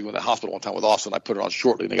 except for we had to go in the hospital one time with Austin. I put it on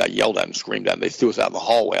shortly, and they got yelled at and screamed at, and they threw us out in the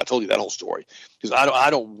hallway. I told you that whole story because I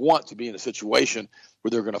don't want to be in a situation where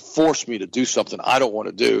they're going to force me to do something I don't want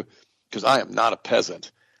to do because I am not a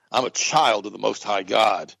peasant. I'm a child of the Most High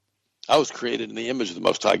God. I was created in the image of the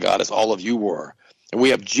Most High God, as all of you were. And we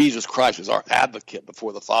have Jesus Christ as our advocate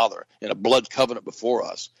before the Father in a blood covenant before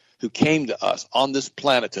us, who came to us on this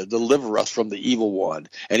planet to deliver us from the evil one.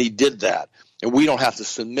 And he did that. And we don't have to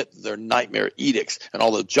submit to their nightmare edicts and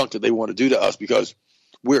all the junk that they want to do to us because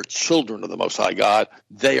we're children of the Most High God.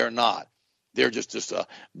 They are not. They're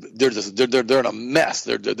they're in a mess.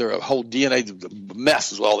 They're a whole DNA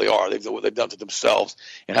mess is all they are. What they've done to themselves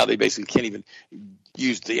and how they basically can't even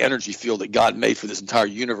use the energy field that God made for this entire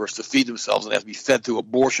universe to feed themselves, and they have to be fed through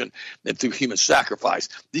abortion and through human sacrifice.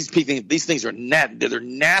 These things are they're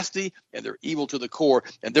nasty and they're evil to the core,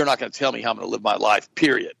 and they're not going to tell me how I'm going to live my life.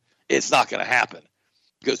 Period. It's not going to happen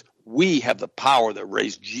because we have the power that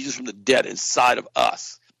raised Jesus from the dead inside of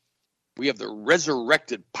us. We have the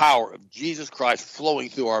resurrected power of Jesus Christ flowing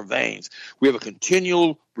through our veins. We have a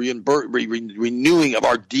continual renewing of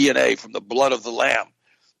our DNA from the blood of the Lamb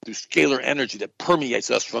through scalar energy that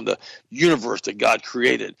permeates us from the universe that God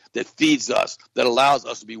created, that feeds us, that allows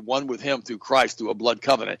us to be one with him through Christ through a blood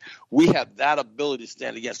covenant. We have that ability to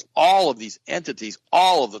stand against all of these entities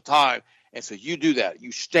all of the time. And so you do that.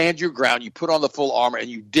 You stand your ground, you put on the full armor, and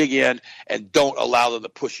you dig in and don't allow them to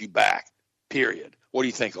push you back, period. What do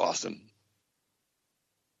you think, Austin?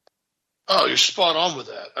 Oh, you're spot on with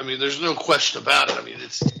that. I mean, there's no question about it. I mean,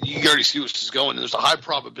 you already see where this is going. And there's a high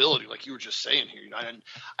probability, like you were just saying here.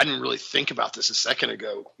 I didn't really think about this a second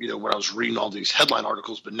ago, when I was reading all these headline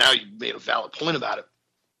articles, but now you made a valid point about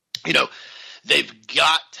it. They've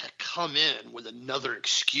got to come in with another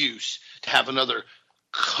excuse to have another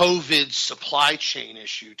COVID supply chain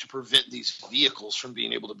issue to prevent these vehicles from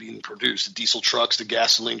being able to be produced, the diesel trucks, the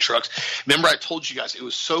gasoline trucks. Remember, I told you guys it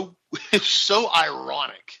was so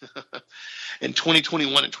ironic in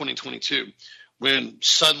 2021 and 2022 when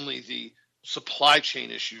suddenly the supply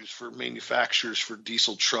chain issues for manufacturers for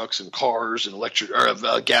diesel trucks and cars and electric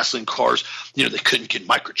or gasoline cars, they couldn't get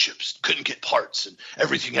microchips, couldn't get parts, and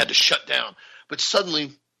everything had to shut down. But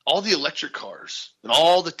suddenly, all the electric cars and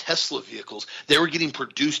all the Tesla vehicles, they were getting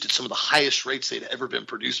produced at some of the highest rates they'd ever been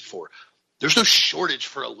produced before. There's no shortage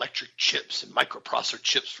for electric chips and microprocessor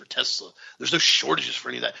chips for Tesla. There's no shortages for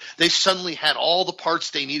any of that. They suddenly had all the parts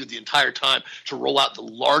they needed the entire time to roll out the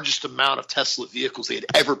largest amount of Tesla vehicles they had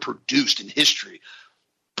ever produced in history.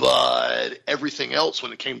 But everything else,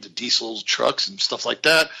 when it came to diesel trucks and stuff like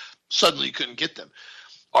that, suddenly you couldn't get them.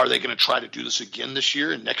 Are they going to try to do this again this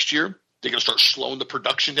year and next year? They're going to start slowing the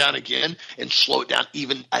production down again and slow it down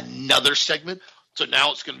even another segment. So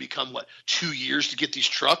now it's going to become, 2 years to get these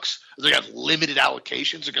trucks? They're going to have limited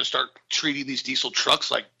allocations. They're going to start treating these diesel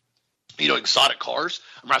trucks like, exotic cars.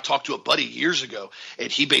 I remember I talked to a buddy years ago,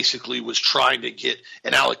 and he basically was trying to get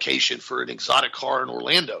an allocation for an exotic car in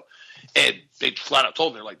Orlando. And they flat out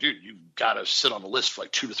told him, they're like, dude, you've got to sit on the list for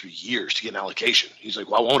 2 to 3 years to get an allocation. He's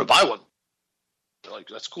like, well, I want to buy one. They're like,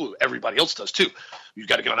 that's cool. Everybody else does too. You've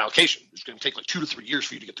got to get on allocation. It's going to take 2 to 3 years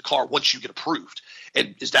for you to get the car once you get approved.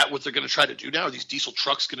 And is that what they're going to try to do now? Are these diesel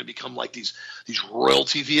trucks going to become like these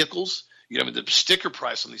royalty vehicles? The sticker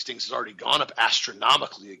price on these things has already gone up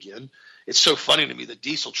astronomically again. It's so funny to me that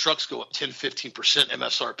diesel trucks go up 10, 15%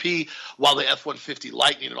 MSRP, while the F-150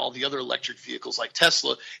 Lightning and all the other electric vehicles like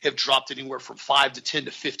Tesla have dropped anywhere from 5 to 10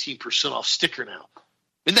 to 15% off sticker now.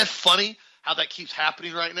 Isn't that funny how that keeps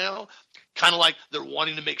happening right now? Kind of like they're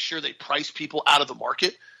wanting to make sure they price people out of the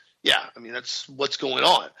market. Yeah, I mean, that's what's going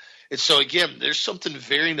on. And so, again, there's something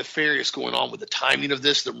very nefarious going on with the timing of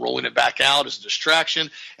this. Them rolling it back out as a distraction.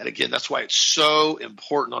 And, again, that's why it's so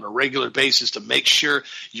important on a regular basis to make sure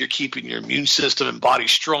you're keeping your immune system and body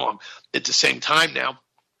strong. At the same time now,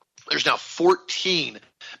 there's now 14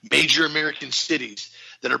 major American cities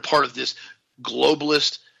that are part of this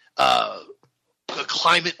globalist a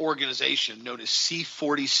climate organization known as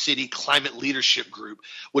C40 City Climate Leadership Group,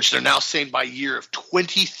 which they're now saying by year of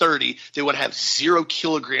 2030, they want to have 0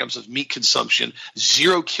 kilograms of meat consumption,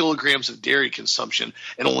 0 kilograms of dairy consumption,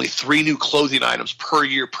 and only 3 new clothing items per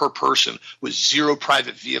year per person, with 0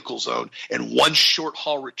 private vehicles owned and 1 short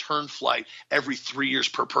haul return flight every 3 years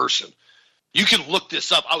per person. You can look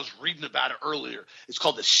this up. I was reading about it earlier. It's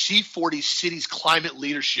called the C40 Cities Climate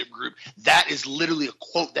Leadership Group. That is literally a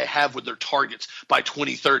quote they have with their targets by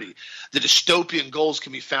 2030. The dystopian goals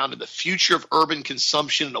can be found in the Future of Urban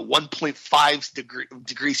Consumption in a 1.5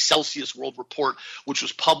 degree Celsius World Report, which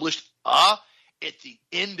was published at the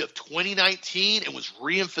end of 2019 and was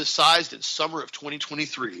reemphasized in summer of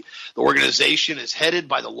 2023. The organization is headed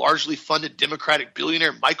by the largely funded Democratic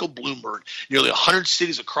billionaire Michael Bloomberg. Nearly 100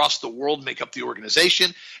 cities across the world make up the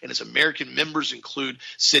organization, and its American members include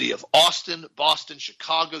city of Austin, Boston,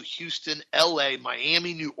 Chicago, Houston, LA,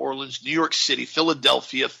 Miami, New Orleans, New York City,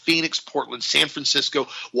 Philadelphia, Phoenix, Portland, San Francisco,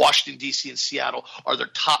 Washington, D.C., and Seattle are their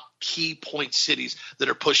top key point cities that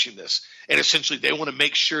are pushing this. And essentially they want to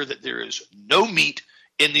make sure that there is no meat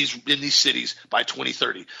in these cities by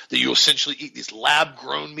 2030, that you essentially eat this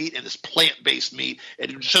lab-grown meat and this plant-based meat.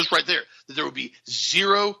 And it says right there that there will be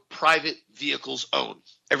 0 private vehicles owned.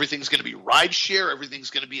 Everything's going to be ride share.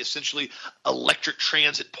 Everything's going to be essentially electric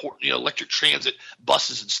transit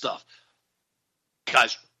buses and stuff.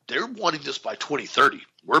 Guys, they're wanting this by 2030.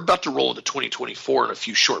 We're about to roll into 2024 in a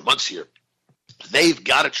few short months here. They've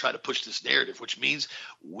got to try to push this narrative, which means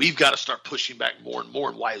we've got to start pushing back more and more,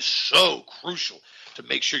 and why it's so crucial to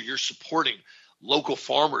make sure you're supporting local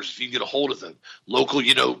farmers if you can get a hold of them, local,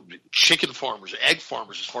 chicken farmers, egg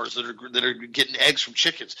farmers, as far as that are getting eggs from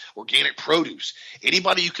chickens, organic produce,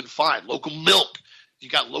 anybody you can find, local milk. You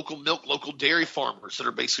got local milk, local dairy farmers that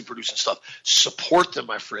are basically producing stuff. Support them,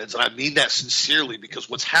 my friends, and I mean that sincerely, because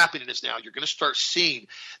what's happening is now you're going to start seeing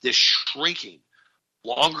this shrinking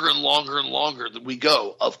longer and longer and longer that we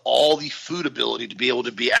go of all the food ability to be able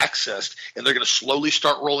to be accessed, and they're going to slowly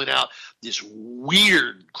start rolling out this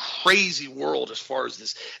weird, crazy world as far as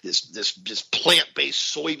this plant-based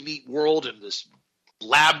soy meat world and this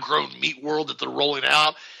lab-grown meat world that they're rolling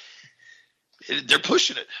out. They're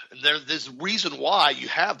pushing it, and there's a reason why you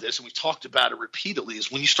have this, and we talked about it repeatedly,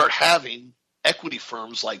 is when you start having equity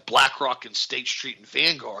firms like BlackRock and State Street and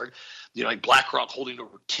Vanguard, like BlackRock holding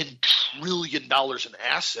over $10 trillion in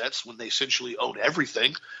assets when they essentially own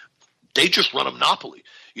everything. They just run a monopoly.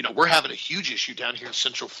 We're having a huge issue down here in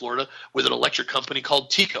Central Florida with an electric company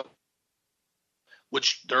called TECO,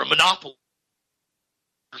 which they're a monopoly.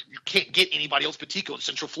 You can't get anybody else but TECO in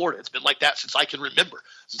Central Florida. It's been like that since I can remember,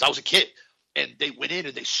 since I was a kid. And they went in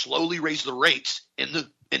and they slowly raised the rates in the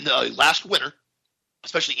last winter.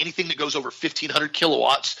 Especially anything that goes over 1,500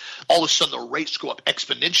 kilowatts, all of a sudden the rates go up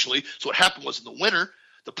exponentially. So what happened was in the winter,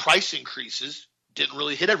 the price increases didn't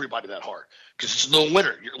really hit everybody that hard because it's in the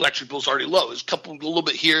winter. Your electric bill's already low. It's a little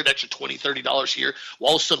bit here, an extra $20, $30 here. Well,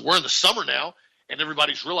 all of a sudden we're in the summer now, and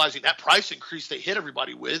everybody's realizing that price increase they hit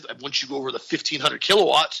everybody with, and once you go over the 1,500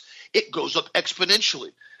 kilowatts, it goes up exponentially.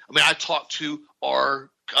 I mean, I talked to our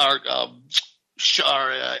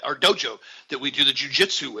dojo that we do the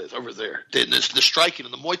jiu-jitsu with over there, the striking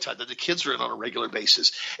and the Muay Thai that the kids are in on a regular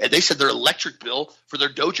basis. And they said their electric bill for their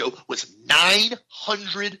dojo was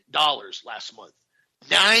 $900 last month.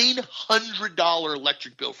 $900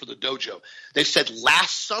 electric bill for the dojo. They said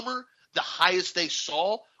last summer, the highest they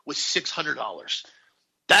saw was $600.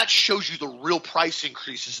 That shows you the real price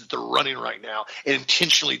increases that they're running right now and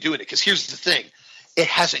intentionally doing it. Because here's the thing. It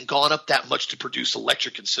hasn't gone up that much to produce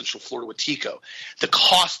electric in Central Florida with TECO. The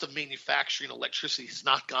cost of manufacturing electricity has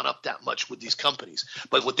not gone up that much with these companies.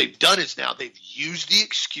 But what they've done is now they've used the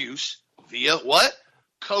excuse via what?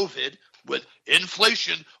 COVID with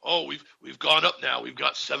inflation. Oh, we've gone up now. We've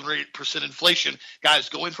got 7 or 8% inflation. Guys,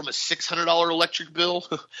 going from a $600 electric bill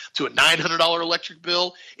to a $900 electric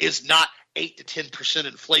bill is not 8 to 10%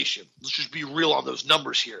 inflation. Let's just be real on those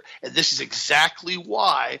numbers here. And this is exactly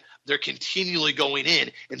why they're continually going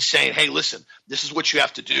in and saying, hey, listen, this is what you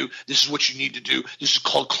have to do. This is what you need to do. This is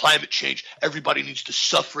called climate change. Everybody needs to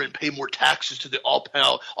suffer and pay more taxes to the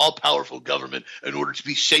all-powerful government in order to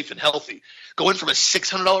be safe and healthy. Going from a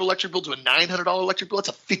 $600 electric bill to a $900 electric bill, that's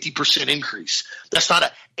a 50% increase. That's not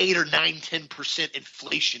a 8 or 9, 10%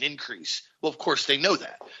 inflation increase. Well, of course, they know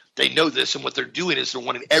that. They know this, and what they're doing is they're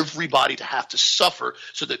wanting everybody to have to suffer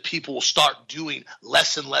so that people will start doing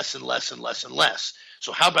less and less and less and less and less.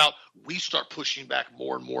 So how about we start pushing back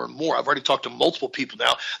more and more and more? I've already talked to multiple people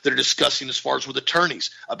now that are discussing as far as with attorneys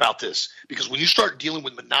about this, because when you start dealing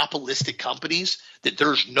with monopolistic companies that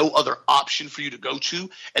there's no other option for you to go to,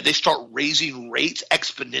 and they start raising rates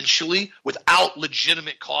exponentially without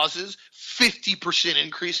legitimate causes, 50%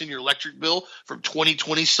 increase in your electric bill from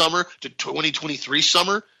 2020 summer to 2023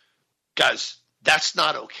 summer, guys, that's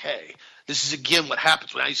not okay. This is, again, what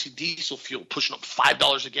happens when I see diesel fuel pushing up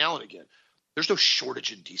 $5 a gallon again. There's no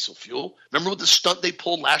shortage in diesel fuel. Remember what the stunt they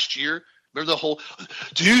pulled last year? Remember the whole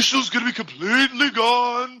diesel's going to be completely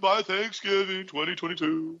gone by Thanksgiving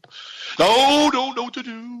 2022. No, don't know what to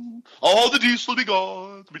do. All the diesel will be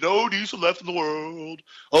gone. There'll be no diesel left in the world.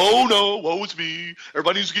 Oh, no, woe is me.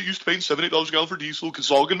 Everybody needs to get used to paying $7, $8 a gallon for diesel because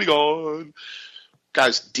it's all going to be gone.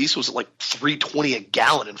 Guys, diesel was at like $3.20 a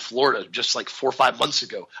gallon in Florida just like 4 or 5 months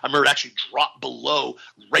ago. I remember it actually dropped below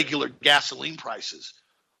regular gasoline prices.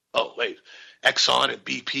 Oh, wait, Exxon and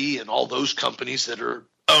BP and all those companies that are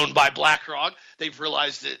owned by BlackRock, they've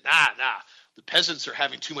realized that, the peasants are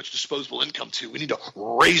having too much disposable income too. We need to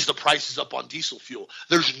raise the prices up on diesel fuel.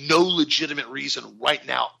 There's no legitimate reason right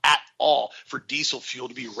now at all for diesel fuel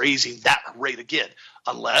to be raising that rate again,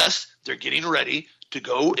 unless they're getting ready to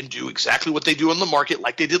go and do exactly what they do on the market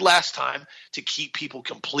like they did last time to keep people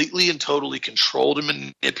completely and totally controlled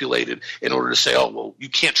and manipulated in order to say, oh, well, you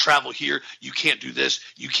can't travel here, you can't do this,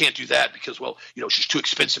 you can't do that because, well, it's just too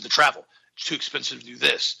expensive to travel. It's too expensive to do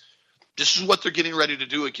this. This is what they're getting ready to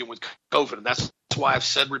do again with COVID, and that's why I've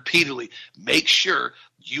said repeatedly, make sure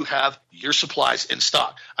you have your supplies in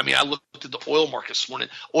stock. I mean, I looked at the oil market this morning.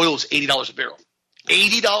 Oil is $80 a barrel.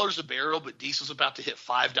 $80 a barrel, but diesel's about to hit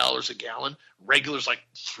 $5 a gallon. Regular's like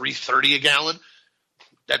 $3.30 a gallon.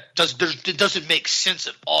 It doesn't make sense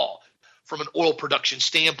at all from an oil production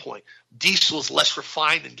standpoint. Diesel is less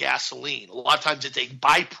refined than gasoline. A lot of times it's a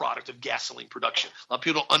byproduct of gasoline production. A lot of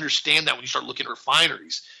people don't understand that when you start looking at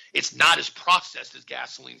refineries. It's not as processed as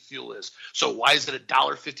gasoline fuel is. So why is it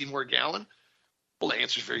 $1.50 more a gallon? Well, the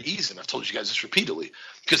answer is very easy, and I've told you guys this repeatedly,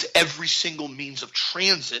 because every single means of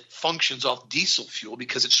transit functions off diesel fuel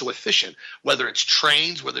because it's so efficient, whether it's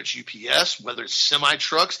trains, whether it's UPS, whether it's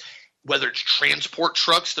semi-trucks, whether it's transport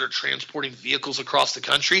trucks that are transporting vehicles across the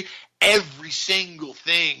country. Every single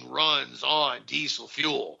thing runs on diesel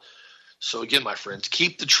fuel. So again, my friends,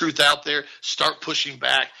 keep the truth out there. Start pushing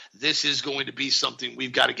back. This is going to be something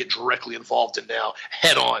we've got to get directly involved in now,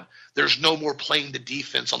 head on. There's no more playing the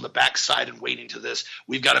defense on the backside and waiting to this.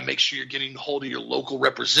 We've got to make sure you're getting hold of your local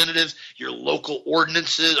representatives, your local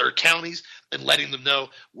ordinances or counties, and letting them know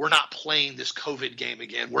we're not playing this COVID game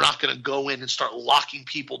again. We're not going to go in and start locking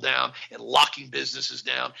people down and locking businesses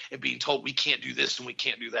down and being told we can't do this and we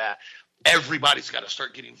can't do that. Everybody's got to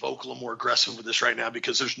start getting vocal and more aggressive with this right now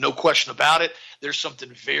because there's no question about it. There's something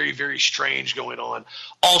very, very strange going on.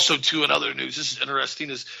 Also, too, in other news, this is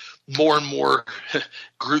interesting, is more and more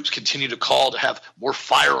groups continue to call to have more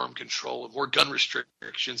firearm control and more gun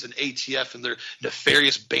restrictions, and ATF and their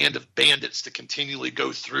nefarious band of bandits to continually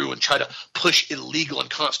go through and try to push illegal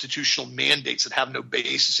and constitutional mandates that have no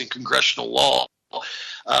basis in congressional law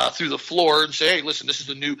through the floor and say, hey, listen, this is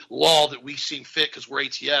the new law that we seem fit because we're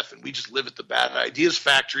ATF and we just live at the bad ideas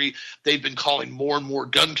factory. They've been calling more and more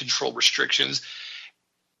gun control restrictions.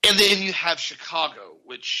 And then you have Chicago,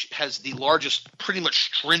 which has the largest, pretty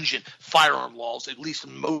much stringent firearm laws, at least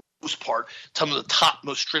in most part, some of the top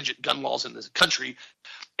most stringent gun laws in the country.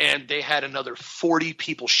 And they had another 40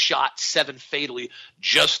 people shot, 7 fatally,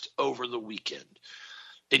 just over the weekend.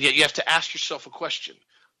 And yet you have to ask yourself a question.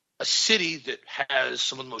 A city that has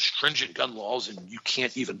some of the most stringent gun laws, and you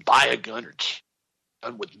can't even buy a gun or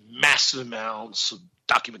gun with massive amounts of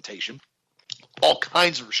documentation, all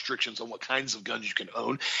kinds of restrictions on what kinds of guns you can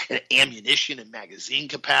own, and ammunition and magazine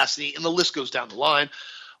capacity, and the list goes down the line.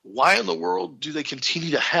 Why in the world do they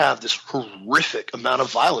continue to have this horrific amount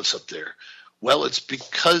of violence up there? Well, it's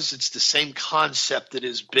because it's the same concept that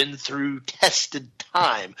has been through tested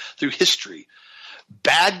time, through history.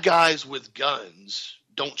 Bad guys with guns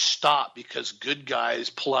don't stop because good guys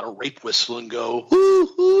pull out a rape whistle and go,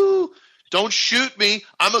 hoo, don't shoot me.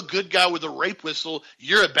 I'm a good guy with a rape whistle.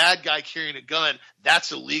 You're a bad guy carrying a gun.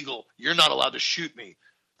 That's illegal. You're not allowed to shoot me.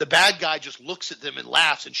 The bad guy just looks at them and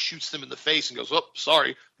laughs and shoots them in the face and goes, oh,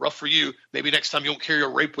 sorry, rough for you. Maybe next time you won't carry a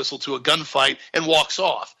rape whistle to a gunfight, and walks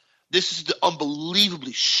off. This is the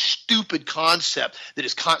unbelievably stupid concept that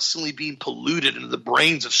is constantly being polluted into the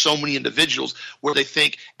brains of so many individuals, where they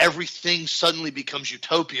think everything suddenly becomes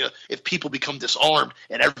utopia if people become disarmed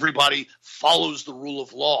and everybody follows the rule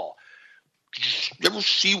of law. You ever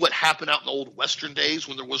see what happened out in the old Western days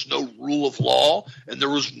when there was no rule of law and there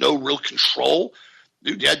was no real control?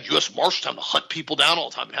 Dude, you had U.S. Marshals time to hunt people down all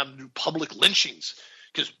the time and have them do public lynchings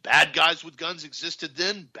because bad guys with guns existed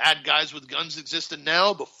then. Bad guys with guns existed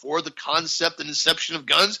now. Before the concept and inception of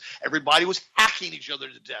guns, everybody was hacking each other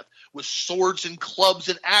to death with swords and clubs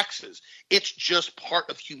and axes. It's just part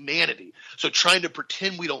of humanity. So trying to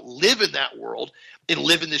pretend we don't live in that world and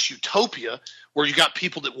live in this utopia where you got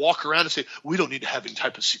people that walk around and say, we don't need to have any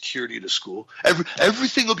type of security at a school.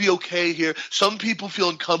 Everything will be okay here. Some people feel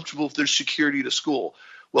uncomfortable if there's security at a school.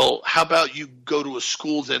 Well, how about you go to a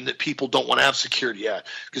school then that people don't want to have security at?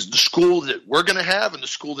 Because the school that we're going to have and the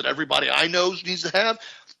school that everybody I know needs to have,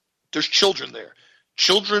 there's children there.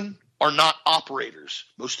 Children are not operators.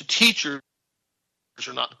 Most of the teachers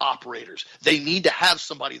are not operators. They need to have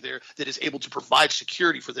somebody there that is able to provide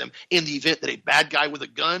security for them in the event that a bad guy with a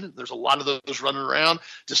gun, there's a lot of those running around,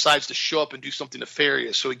 decides to show up and do something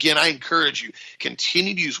nefarious. So again, I encourage you,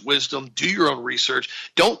 continue to use wisdom, do your own research.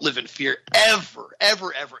 Don't live in fear ever,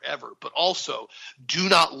 ever, ever, ever. But also do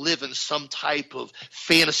not live in some type of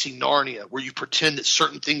fantasy Narnia where you pretend that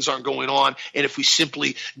certain things aren't going on. And if we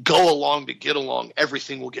simply go along to get along,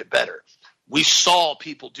 everything will get better. We saw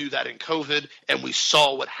people do that in COVID, and we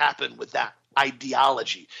saw what happened with that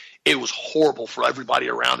ideology. It was horrible for everybody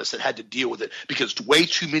around us that had to deal with it because way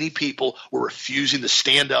too many people were refusing to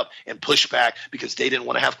stand up and push back because they didn't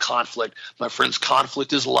want to have conflict. My friends,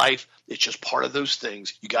 conflict is life. It's just part of those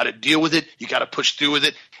things. You got to deal with it. You got to push through with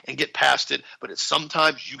it and get past it. But it's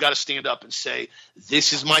sometimes you got to stand up and say,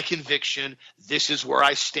 this is my conviction. This is where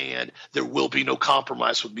I stand. There will be no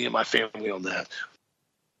compromise with me and my family on that.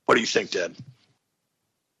 What do you think, Dad?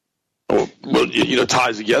 Well, it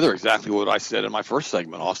ties together exactly what I said in my first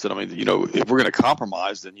segment, Austin. I mean, if we're going to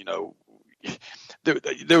compromise, then,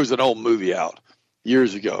 there was an old movie out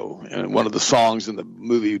years ago, and one of the songs in the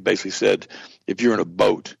movie basically said, if you're in a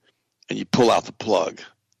boat and you pull out the plug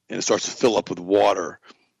and it starts to fill up with water,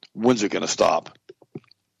 when's it going to stop?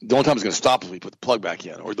 The only time it's going to stop is when you put the plug back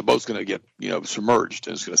in, or the boat's going to get, submerged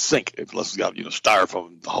and it's going to sink unless it's got,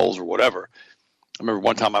 styrofoam holes or whatever. I remember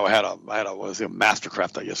one time I had a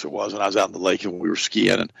Mastercraft, I guess it was, and I was out in the lake and we were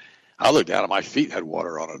skiing, and I looked down and my feet had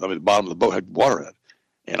water on it. I mean, the bottom of the boat had water in it,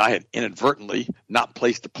 and I had inadvertently not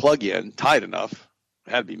placed the plug in tight enough.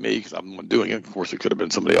 It had to be me because I'm the one doing it. Of course, it could have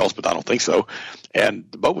been somebody else, but I don't think so. And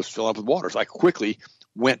the boat was filling up with water, so I quickly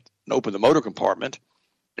went and opened the motor compartment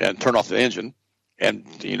and turned off the engine, and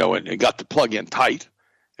and got the plug in tight.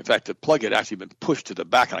 In fact, the plug had actually been pushed to the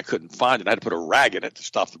back, and I couldn't find it. I had to put a rag in it to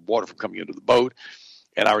stop the water from coming into the boat.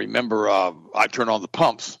 And I remember I turned on the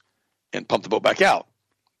pumps and pumped the boat back out.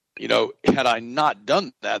 Had I not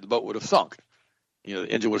done that, the boat would have sunk. The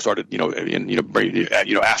engine would have started,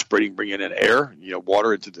 aspirating, bringing in air,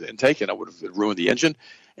 water into the intake, and that would have ruined the engine,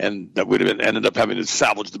 and that would have ended up having to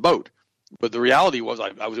salvage the boat. But the reality was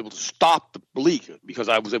I was able to stop the leak because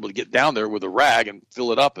I was able to get down there with a rag and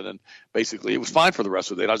fill it up, and then basically it was fine for the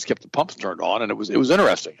rest of the day. I just kept the pumps turned on, and it was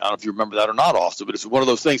interesting. I don't know if you remember that or not, Austin, but it's one of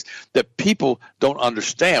those things that people don't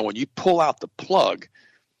understand. When you pull out the plug,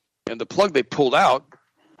 and the plug they pulled out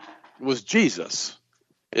was Jesus.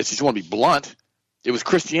 It's just want to be blunt. It was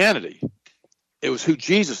Christianity. It was who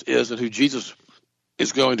Jesus is and who Jesus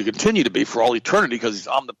is going to continue to be for all eternity because he's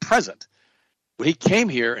omnipresent. When he came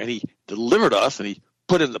here and he delivered us and he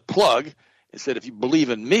put in the plug and said, if you believe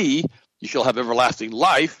in me, you shall have everlasting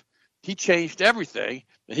life, he changed everything,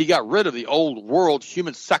 and he got rid of the old world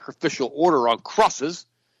human sacrificial order on crosses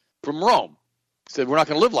from Rome. He said, we're not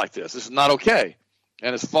going to live like this. This is not okay.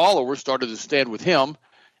 And his followers started to stand with him,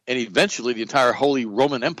 and eventually the entire Holy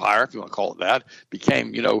Roman Empire, if you want to call it that,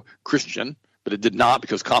 became, Christian, but it did not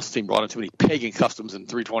because Constantine brought in too many pagan customs in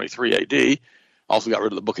 323 AD. Also got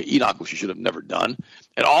rid of the book of Enoch, which he should have never done.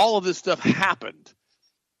 And all of this stuff happened,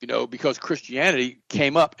 because Christianity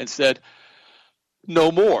came up and said,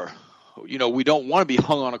 no more. We don't want to be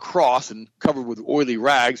hung on a cross and covered with oily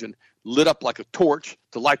rags and lit up like a torch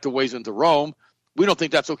to light the ways into Rome. We don't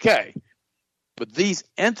think that's okay. But these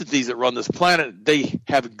entities that run this planet, they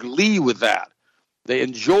have glee with that. They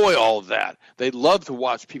enjoy all of that. They love to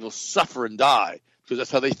watch people suffer and die because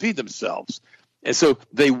that's how they feed themselves. And so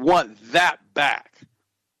they want that back.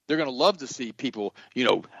 They're going to love to see people,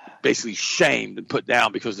 basically shamed and put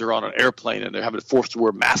down because they're on an airplane and they're having to force to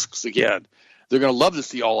wear masks again. They're going to love to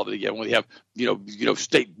see all of it again when they have,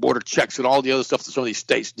 state border checks and all the other stuff that some of these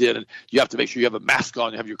states did. And you have to make sure you have a mask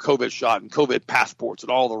on, you have your COVID shot and COVID passports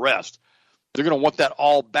and all the rest. They're going to want that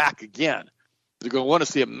all back again. They're going to want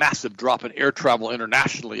to see a massive drop in air travel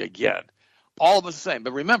internationally again. All of us the same.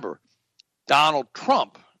 But remember, Donald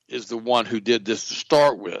Trump is the one who did this to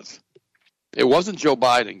start with. It wasn't Joe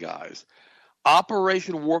Biden, guys.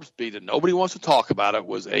 Operation Warp Speed, that nobody wants to talk about it,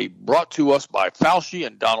 was brought to us by Fauci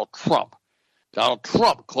and Donald Trump. Donald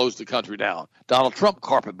Trump closed the country down. Donald Trump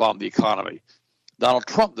carpet bombed the economy. Donald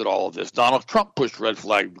Trump did all of this. Donald Trump pushed red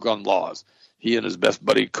flag gun laws. He and his best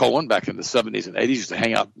buddy Cohen back in the 70s and 80s used to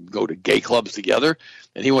hang out and go to gay clubs together,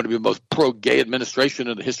 and he wanted to be the most pro-gay administration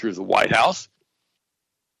in the history of the White House.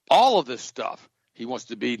 All of this stuff. He wants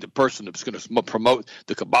to be the person that's going to promote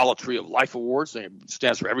the Kabbalah Tree of Life Awards, and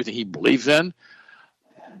stands for everything he believes in.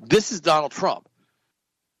 This is Donald Trump.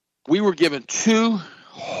 We were given two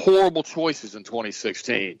horrible choices in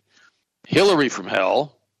 2016. Hillary from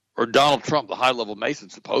hell, or Donald Trump, the high-level Mason,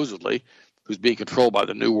 supposedly, who's being controlled by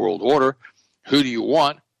the New World Order. Who do you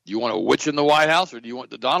want? Do you want a witch in the White House, or do you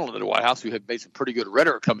want the Donald in the White House, who had made some pretty good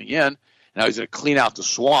rhetoric coming in? Now he's going to clean out the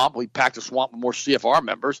swamp. We packed the swamp with more CFR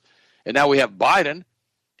members. And now we have Biden,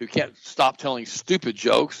 who can't stop telling stupid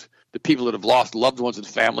jokes. The people that have lost loved ones and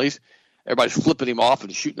families, everybody's flipping him off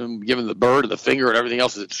and shooting him, giving the bird and the finger and everything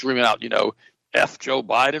else, is screaming out, F Joe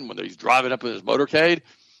Biden when he's driving up in his motorcade.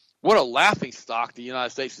 What a laughing stock the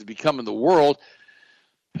United States has become in the world,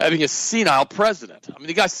 having a senile president. I mean,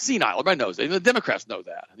 the guy's senile. Everybody knows that. The Democrats know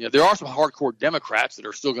that. There are some hardcore Democrats that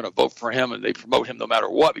are still going to vote for him, and they promote him no matter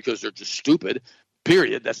what because they're just stupid,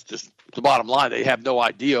 period. That's just the bottom line. They have no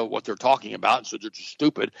idea what they're talking about, and so they're just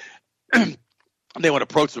stupid. They want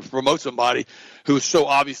to promote somebody who is so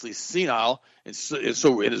obviously senile and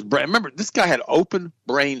so in his brain. Remember, this guy had open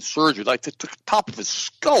brain surgery. Like, they took the top of his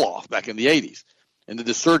skull off back in the 80s and did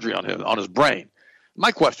the surgery on him, on his brain.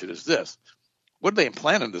 My question is this. What did they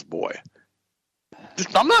implant in this boy?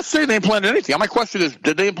 I'm not saying they implanted anything. My question is,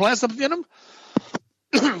 did they implant something in him?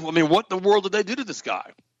 I mean, what in the world did they do to this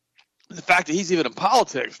guy? The fact that he's even in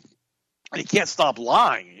politics and he can't stop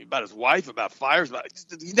lying about his wife, about fires,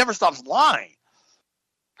 he never stops lying.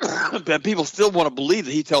 But people still want to believe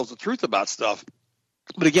that he tells the truth about stuff.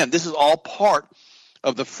 But again, this is all part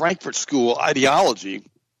of the Frankfurt School ideology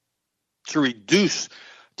to reduce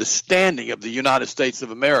the standing of the United States of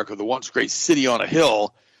America, the once great city on a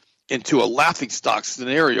hill, into a laughingstock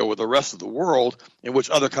scenario with the rest of the world in which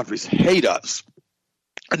other countries hate us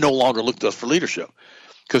and no longer look to us for leadership.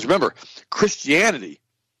 Because remember, Christianity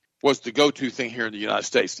was the go-to thing here in the United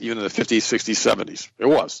States, even in the 50s, 60s, 70s. It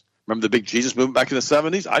was. Remember the big Jesus movement back in the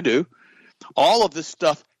 70s? I do. All of this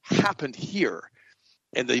stuff happened here,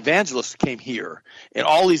 and the evangelists came here, and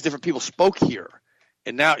all these different people spoke here.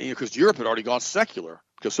 And now, because Europe had already gone secular,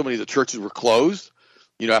 because so many of the churches were closed,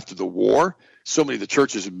 after the war. So many of the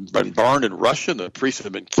churches had been burned in Russia, and the priests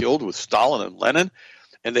had been killed with Stalin and Lenin,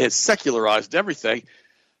 and they had secularized everything.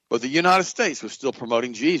 But the United States was still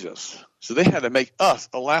promoting Jesus. So they had to make us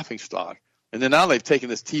a laughingstock. And then now they've taken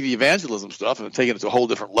this TV evangelism stuff and taken it to a whole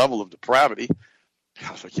different level of depravity.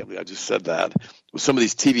 Gosh, I can't believe I just said that. With some of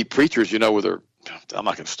these TV preachers, where they're – I'm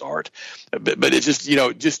not going to start. But it's just,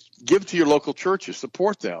 just give to your local churches.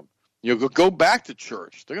 Support them. Go back to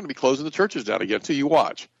church. They're going to be closing the churches down again too. You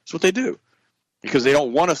watch. That's what they do. Because they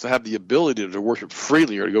don't want us to have the ability to worship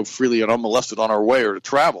freely or to go freely and unmolested on our way or to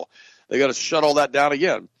travel. They got to shut all that down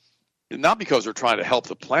again. And not because they're trying to help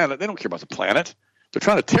the planet. They don't care about the planet. They're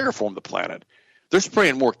trying to terraform the planet. They're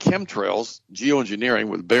spraying more chemtrails, geoengineering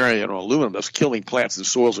with barium and aluminum that's killing plants and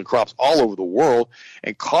soils and crops all over the world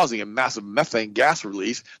and causing a massive methane gas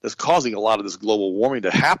release that's causing a lot of this global warming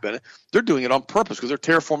to happen. They're doing it on purpose because they're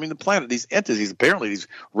terraforming the planet. These entities, apparently these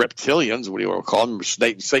reptilians, what do you want to call them?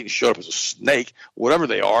 Satan showed up as a snake, whatever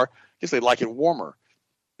they are. I guess they like it warmer.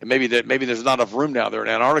 And maybe there's not enough room down there in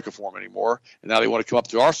Antarctica for them anymore, and now they want to come up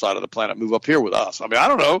to our side of the planet, move up here with us. I mean, I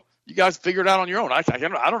don't know. You guys figure it out on your own. I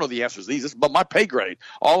don't know the answers to these. This is but my pay grade.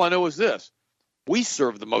 All I know is this. We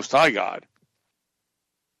serve the Most High God.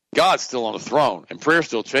 God's still on the throne, and prayer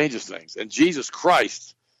still changes things. And Jesus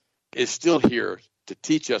Christ is still here to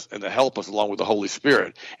teach us and to help us along with the Holy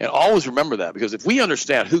Spirit. And always remember that, because if we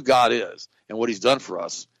understand who God is and what he's done for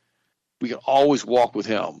us, we can always walk with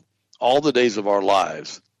him all the days of our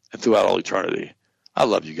lives and throughout all eternity. I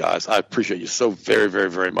love you guys. I appreciate you so very, very,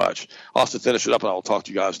 very much. I'll have to finish it up, and I will talk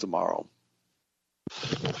to you guys tomorrow.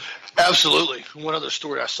 Absolutely. One other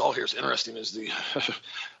story I saw here is interesting is the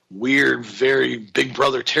weird, very Big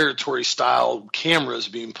Brother territory style cameras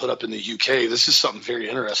being put up in the UK. This is something very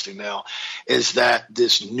interesting now, is that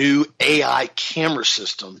this new AI camera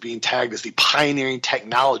system being tagged as the pioneering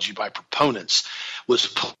technology by proponents was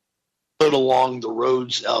put along the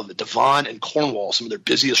roads of Devon and Cornwall, some of their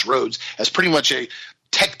busiest roads, as pretty much a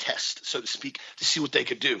tech test, so to speak, to see what they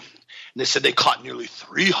could do. And they said they caught nearly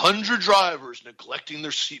 300 drivers neglecting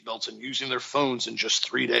their seatbelts and using their phones in just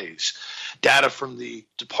 3 days. Data from the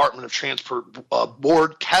Department of Transport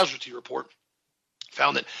Board casualty report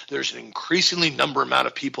found that there's an increasingly amount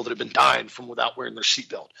of people that have been dying from without wearing their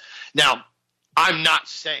seatbelt. Now, I'm not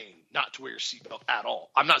saying not to wear your seatbelt at all.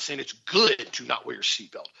 I'm not saying it's good to not wear your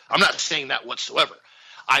seatbelt. I'm not saying that whatsoever.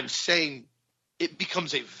 I'm saying it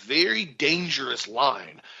becomes a very dangerous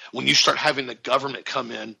line when you start having the government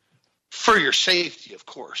come in for your safety, of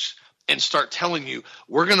course, and start telling you,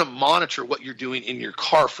 we're going to monitor what you're doing in your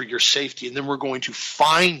car for your safety, and then we're going to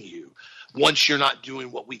fine you once you're not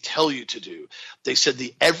doing what we tell you to do. They said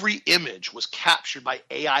every image was captured by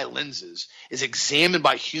AI lenses, is examined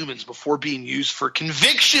by humans before being used for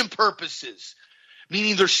conviction purposes,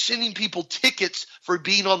 meaning they're sending people tickets for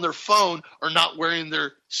being on their phone or not wearing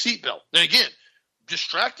their seatbelt. Now, again,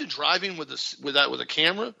 distracted driving with a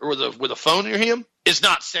camera or with a phone in your hand is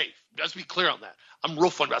not safe. Let's be clear on that. I'm real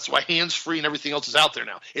fun about it. That's why hands-free and everything else is out there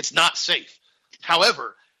now. It's not safe.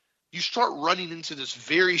 However, you start running into this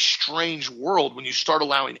very strange world when you start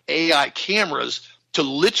allowing AI cameras to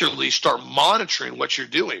literally start monitoring what you're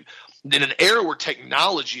doing. In an era where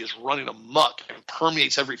technology is running amok and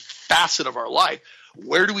permeates every facet of our life,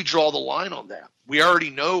 where do we draw the line on that? We already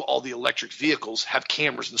know all the electric vehicles have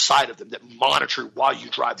cameras inside of them that monitor while you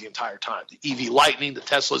drive the entire time. The EV Lightning, the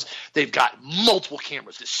Teslas, they've got multiple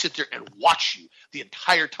cameras that sit there and watch you the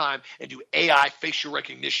entire time and do AI facial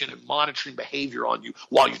recognition and monitoring behavior on you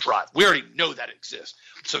while you drive. We already know that exists.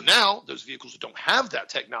 So now those vehicles that don't have that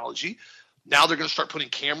technology, now they're going to start putting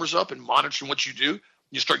cameras up and monitoring what you do.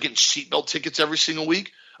 You start getting seatbelt tickets every single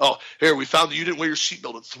week. Oh, here, we found that you didn't wear your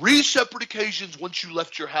seatbelt on 3 separate occasions once you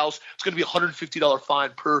left your house. It's going to be a $150 fine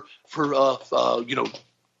per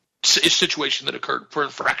situation that occurred per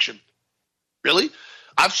infraction. Really?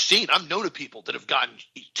 I've known of people that have gotten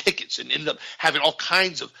tickets and ended up having all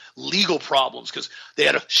kinds of legal problems because they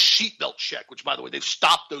had a seatbelt check, which, by the way, they've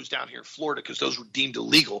stopped those down here in Florida because those were deemed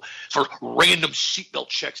illegal for random seatbelt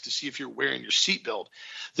checks to see if you're wearing your seatbelt.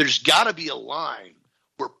 There's got to be a line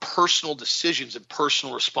where personal decisions and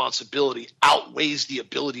personal responsibility outweighs the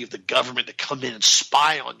ability of the government to come in and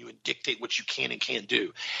spy on you and dictate what you can and can't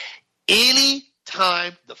do.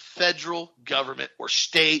 Anytime the federal government or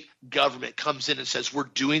state government comes in and says, we're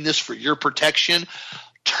doing this for your protection,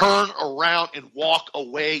 turn around and walk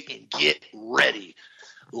away and get ready.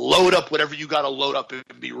 Load up whatever you got to load up and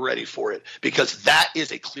be ready for it, because that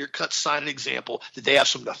is a clear-cut sign and example that they have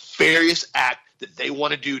some nefarious act that they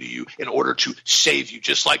want to do to you in order to save you.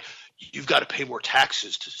 Just like you've got to pay more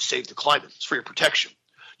taxes to save the climate. It's for your protection.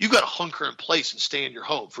 You've got to hunker in place and stay in your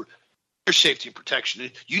home for your safety and protection.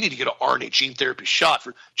 You need to get an RNA gene therapy shot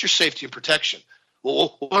for your safety and protection.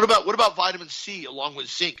 Well, what about vitamin C along with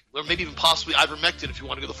zinc, or maybe even possibly ivermectin if you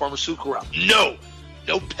want to go the pharmaceutical route? No,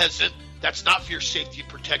 peasant. That's not for your safety and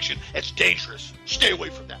protection. It's dangerous. Stay away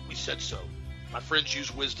from that. We said so. My friends,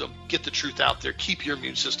 use wisdom. Get the truth out there. Keep your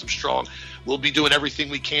immune system strong. We'll be doing everything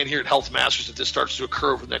we can here at Health Masters if this starts to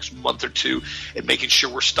occur over the next month or two, and making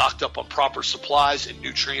sure we're stocked up on proper supplies and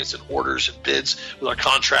nutrients and orders and bids with our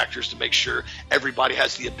contractors to make sure everybody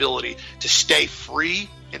has the ability to stay free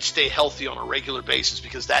and stay healthy on a regular basis,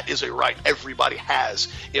 because that is a right everybody has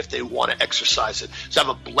if they want to exercise it. So have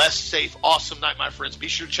a blessed, safe, awesome night, my friends. Be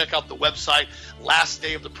sure to check out the website, last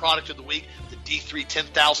day of the product of the week, the D3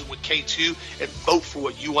 10,000 with K2, and vote for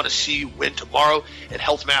what you want to see win tomorrow at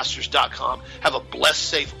healthmasters.com. Have a blessed,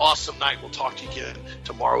 safe, awesome night. We'll talk to you again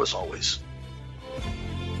tomorrow as always.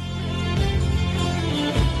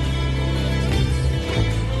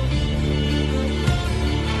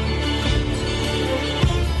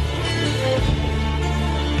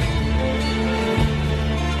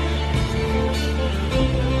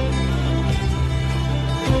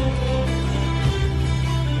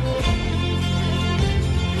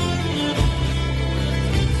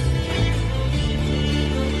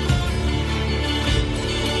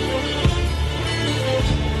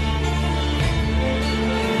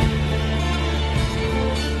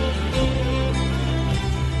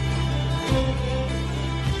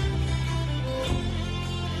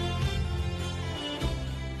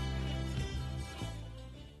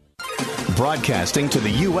 Broadcasting to the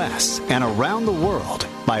U.S. and around the world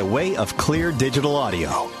by way of clear digital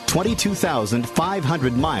audio,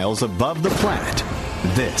 22,500 miles above the planet.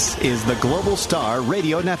 This is the Global Star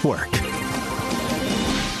Radio Network.